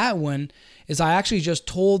for that one is I actually just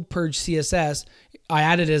told Purge CSS, I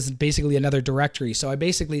added it as basically another directory. So I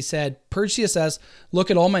basically said, Purge CSS,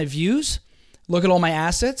 look at all my views, look at all my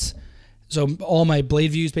assets. So all my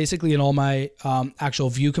blade views basically, and all my actual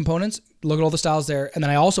view components, look at all the styles there. And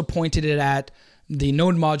then I also pointed it at the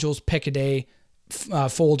node modules pick-a-day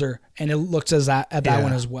folder, and it looks at that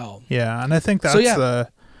one as well. Yeah. And I think that's I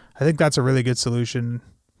think that's a really good solution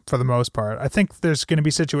for the most part. I think there's going to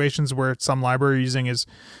be situations where some library you're using is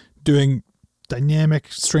doing dynamic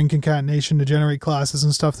string concatenation to generate classes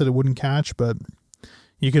and stuff that it wouldn't catch, but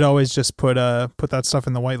you could always just put that stuff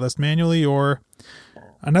in the whitelist manually. Or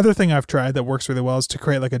another thing I've tried that works really well is to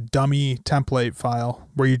create like a dummy template file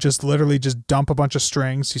where you just literally just dump a bunch of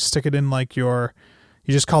strings, you stick it in like you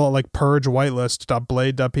just call it like purge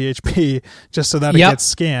whitelist.blade.php just so that it gets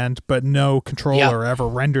scanned, but no controller ever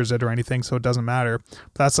renders it or anything, so it doesn't matter.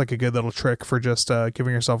 But that's like a good little trick for just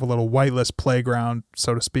giving yourself a little whitelist playground,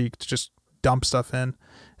 so to speak, to just dump stuff in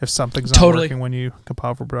if something's not working when you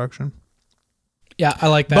compile for production. Yeah, I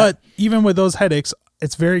like that. But even with those headaches,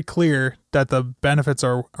 it's very clear that the benefits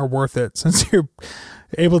are worth it, since you're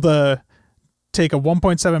able to take a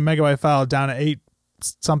 1.7 megabyte file down to 8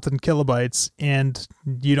 something kilobytes, and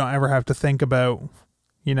you don't ever have to think about,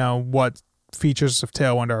 what features of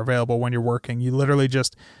Tailwind are available when you're working. You literally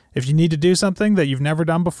just, if you need to do something that you've never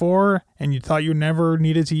done before and you thought you never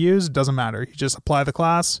needed to use, it doesn't matter. You just apply the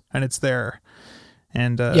class and it's there.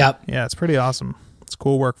 And it's pretty awesome. It's a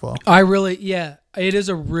cool workflow. It is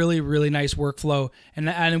a really, really nice workflow.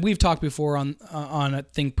 And we've talked before on I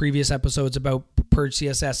think previous episodes about Purge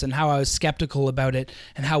CSS and how I was skeptical about it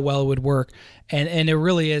and how well it would work. And it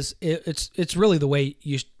really is. It's really the way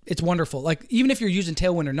it's wonderful. Like, even if you're using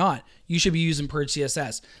Tailwind or not, you should be using Purge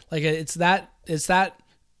CSS. Like, it's that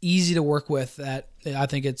easy to work with that I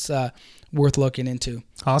think it's worth looking into.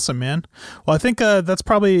 Awesome, man. Well, I think that's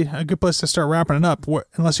probably a good place to start wrapping it up.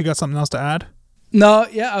 Unless you got something else to add. No,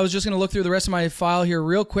 I was just going to look through the rest of my file here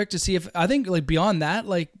real quick to see if, I think, like, beyond that,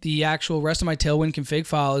 like, the actual rest of my Tailwind config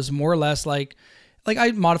file is more or less like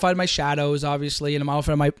I modified my shadows, obviously, and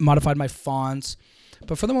I modified my fonts.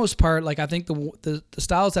 But for the most part, like, I think the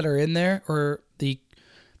styles that are in there, or the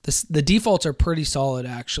defaults are pretty solid,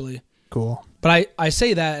 actually. Cool. But I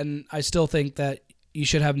say that, and I still think that you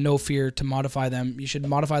should have no fear to modify them. You should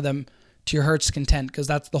modify them to your heart's content, because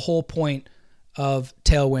that's the whole point of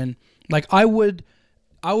Tailwind. Like, I would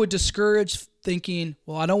discourage thinking,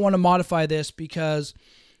 well, I don't want to modify this because,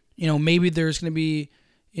 maybe there's going to be,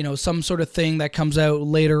 some sort of thing that comes out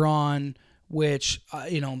later on, which,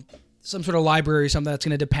 some sort of library or something that's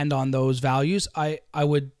going to depend on those values. I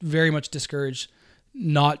would very much discourage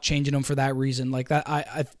not changing them for that reason. Like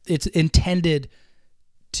that, it's intended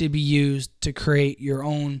to be used to create your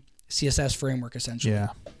own CSS framework, essentially. Yeah,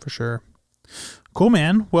 for sure. Cool,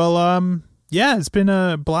 man. Well, yeah, it's been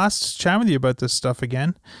a blast chatting with you about this stuff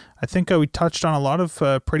again. I think we touched on a lot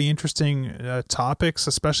of pretty interesting topics,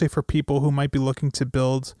 especially for people who might be looking to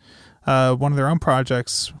build one of their own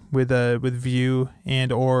projects with Vue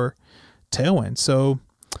and or Tailwind. So,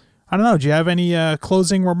 I don't know. Do you have any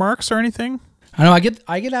closing remarks or anything? I know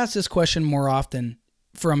I get asked this question more often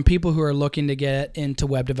from people who are looking to get into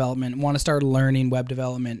web development, want to start learning web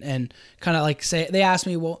development, and kind of like say, they ask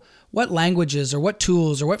me, well, what languages or what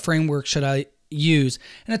tools or what framework should I use?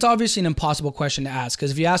 And it's obviously an impossible question to ask,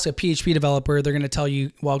 because if you ask a PHP developer, they're going to tell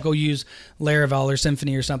you, well, go use Laravel or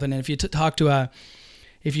Symfony or something. And if you talk to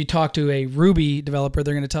a Ruby developer,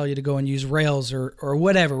 they're going to tell you to go and use Rails or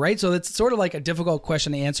whatever, right? So it's sort of like a difficult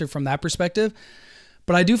question to answer from that perspective.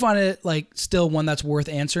 But I do find it like still one that's worth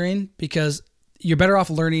answering, because you're better off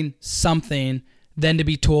learning something than to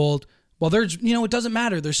be told, well, it doesn't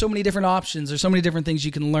matter. There's so many different options. There's so many different things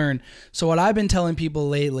you can learn. So what I've been telling people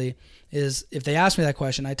lately is, if they ask me that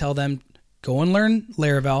question, I tell them, go and learn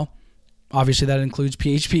Laravel. Obviously that includes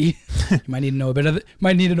PHP. You might need to know a bit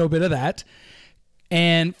of that.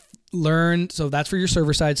 And learn, so that's for your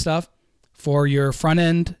server side stuff. For your front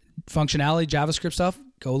end functionality, JavaScript stuff,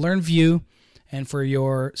 go learn Vue. And for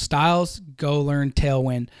your styles, go learn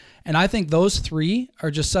Tailwind. And I think those three are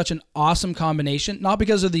just such an awesome combination. Not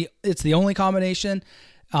because it's the only combination,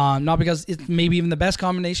 not because it's maybe even the best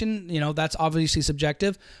combination. That's obviously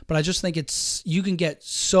subjective. But I just think you can get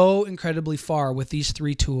so incredibly far with these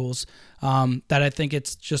three tools that I think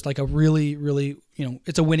it's just like a really, really,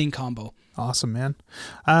 it's a winning combo. Awesome, man.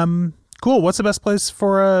 Cool. What's the best place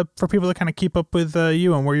for people to kind of keep up with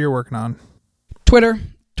you and where you're working on? Twitter,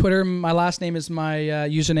 my last name is my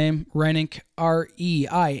username, Reinink,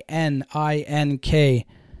 REININK,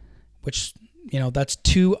 which, that's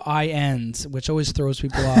 2 INs, which always throws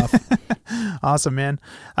people off. Awesome, man.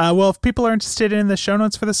 Well, if people are interested in the show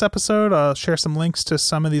notes for this episode, I'll share some links to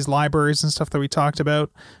some of these libraries and stuff that we talked about.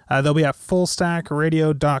 They'll be at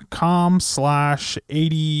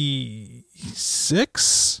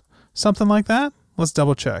fullstackradio.com/86, something like that. Let's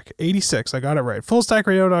double check. 86. I got it right.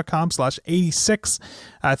 fullstackradio.com/86.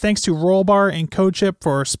 Thanks to Rollbar and CodeShip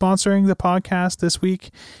for sponsoring the podcast this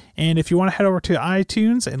week. And if you want to head over to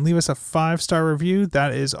iTunes and leave us a 5-star review,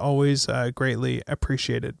 that is always greatly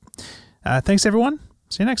appreciated. Thanks, everyone.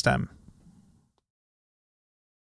 See you next time.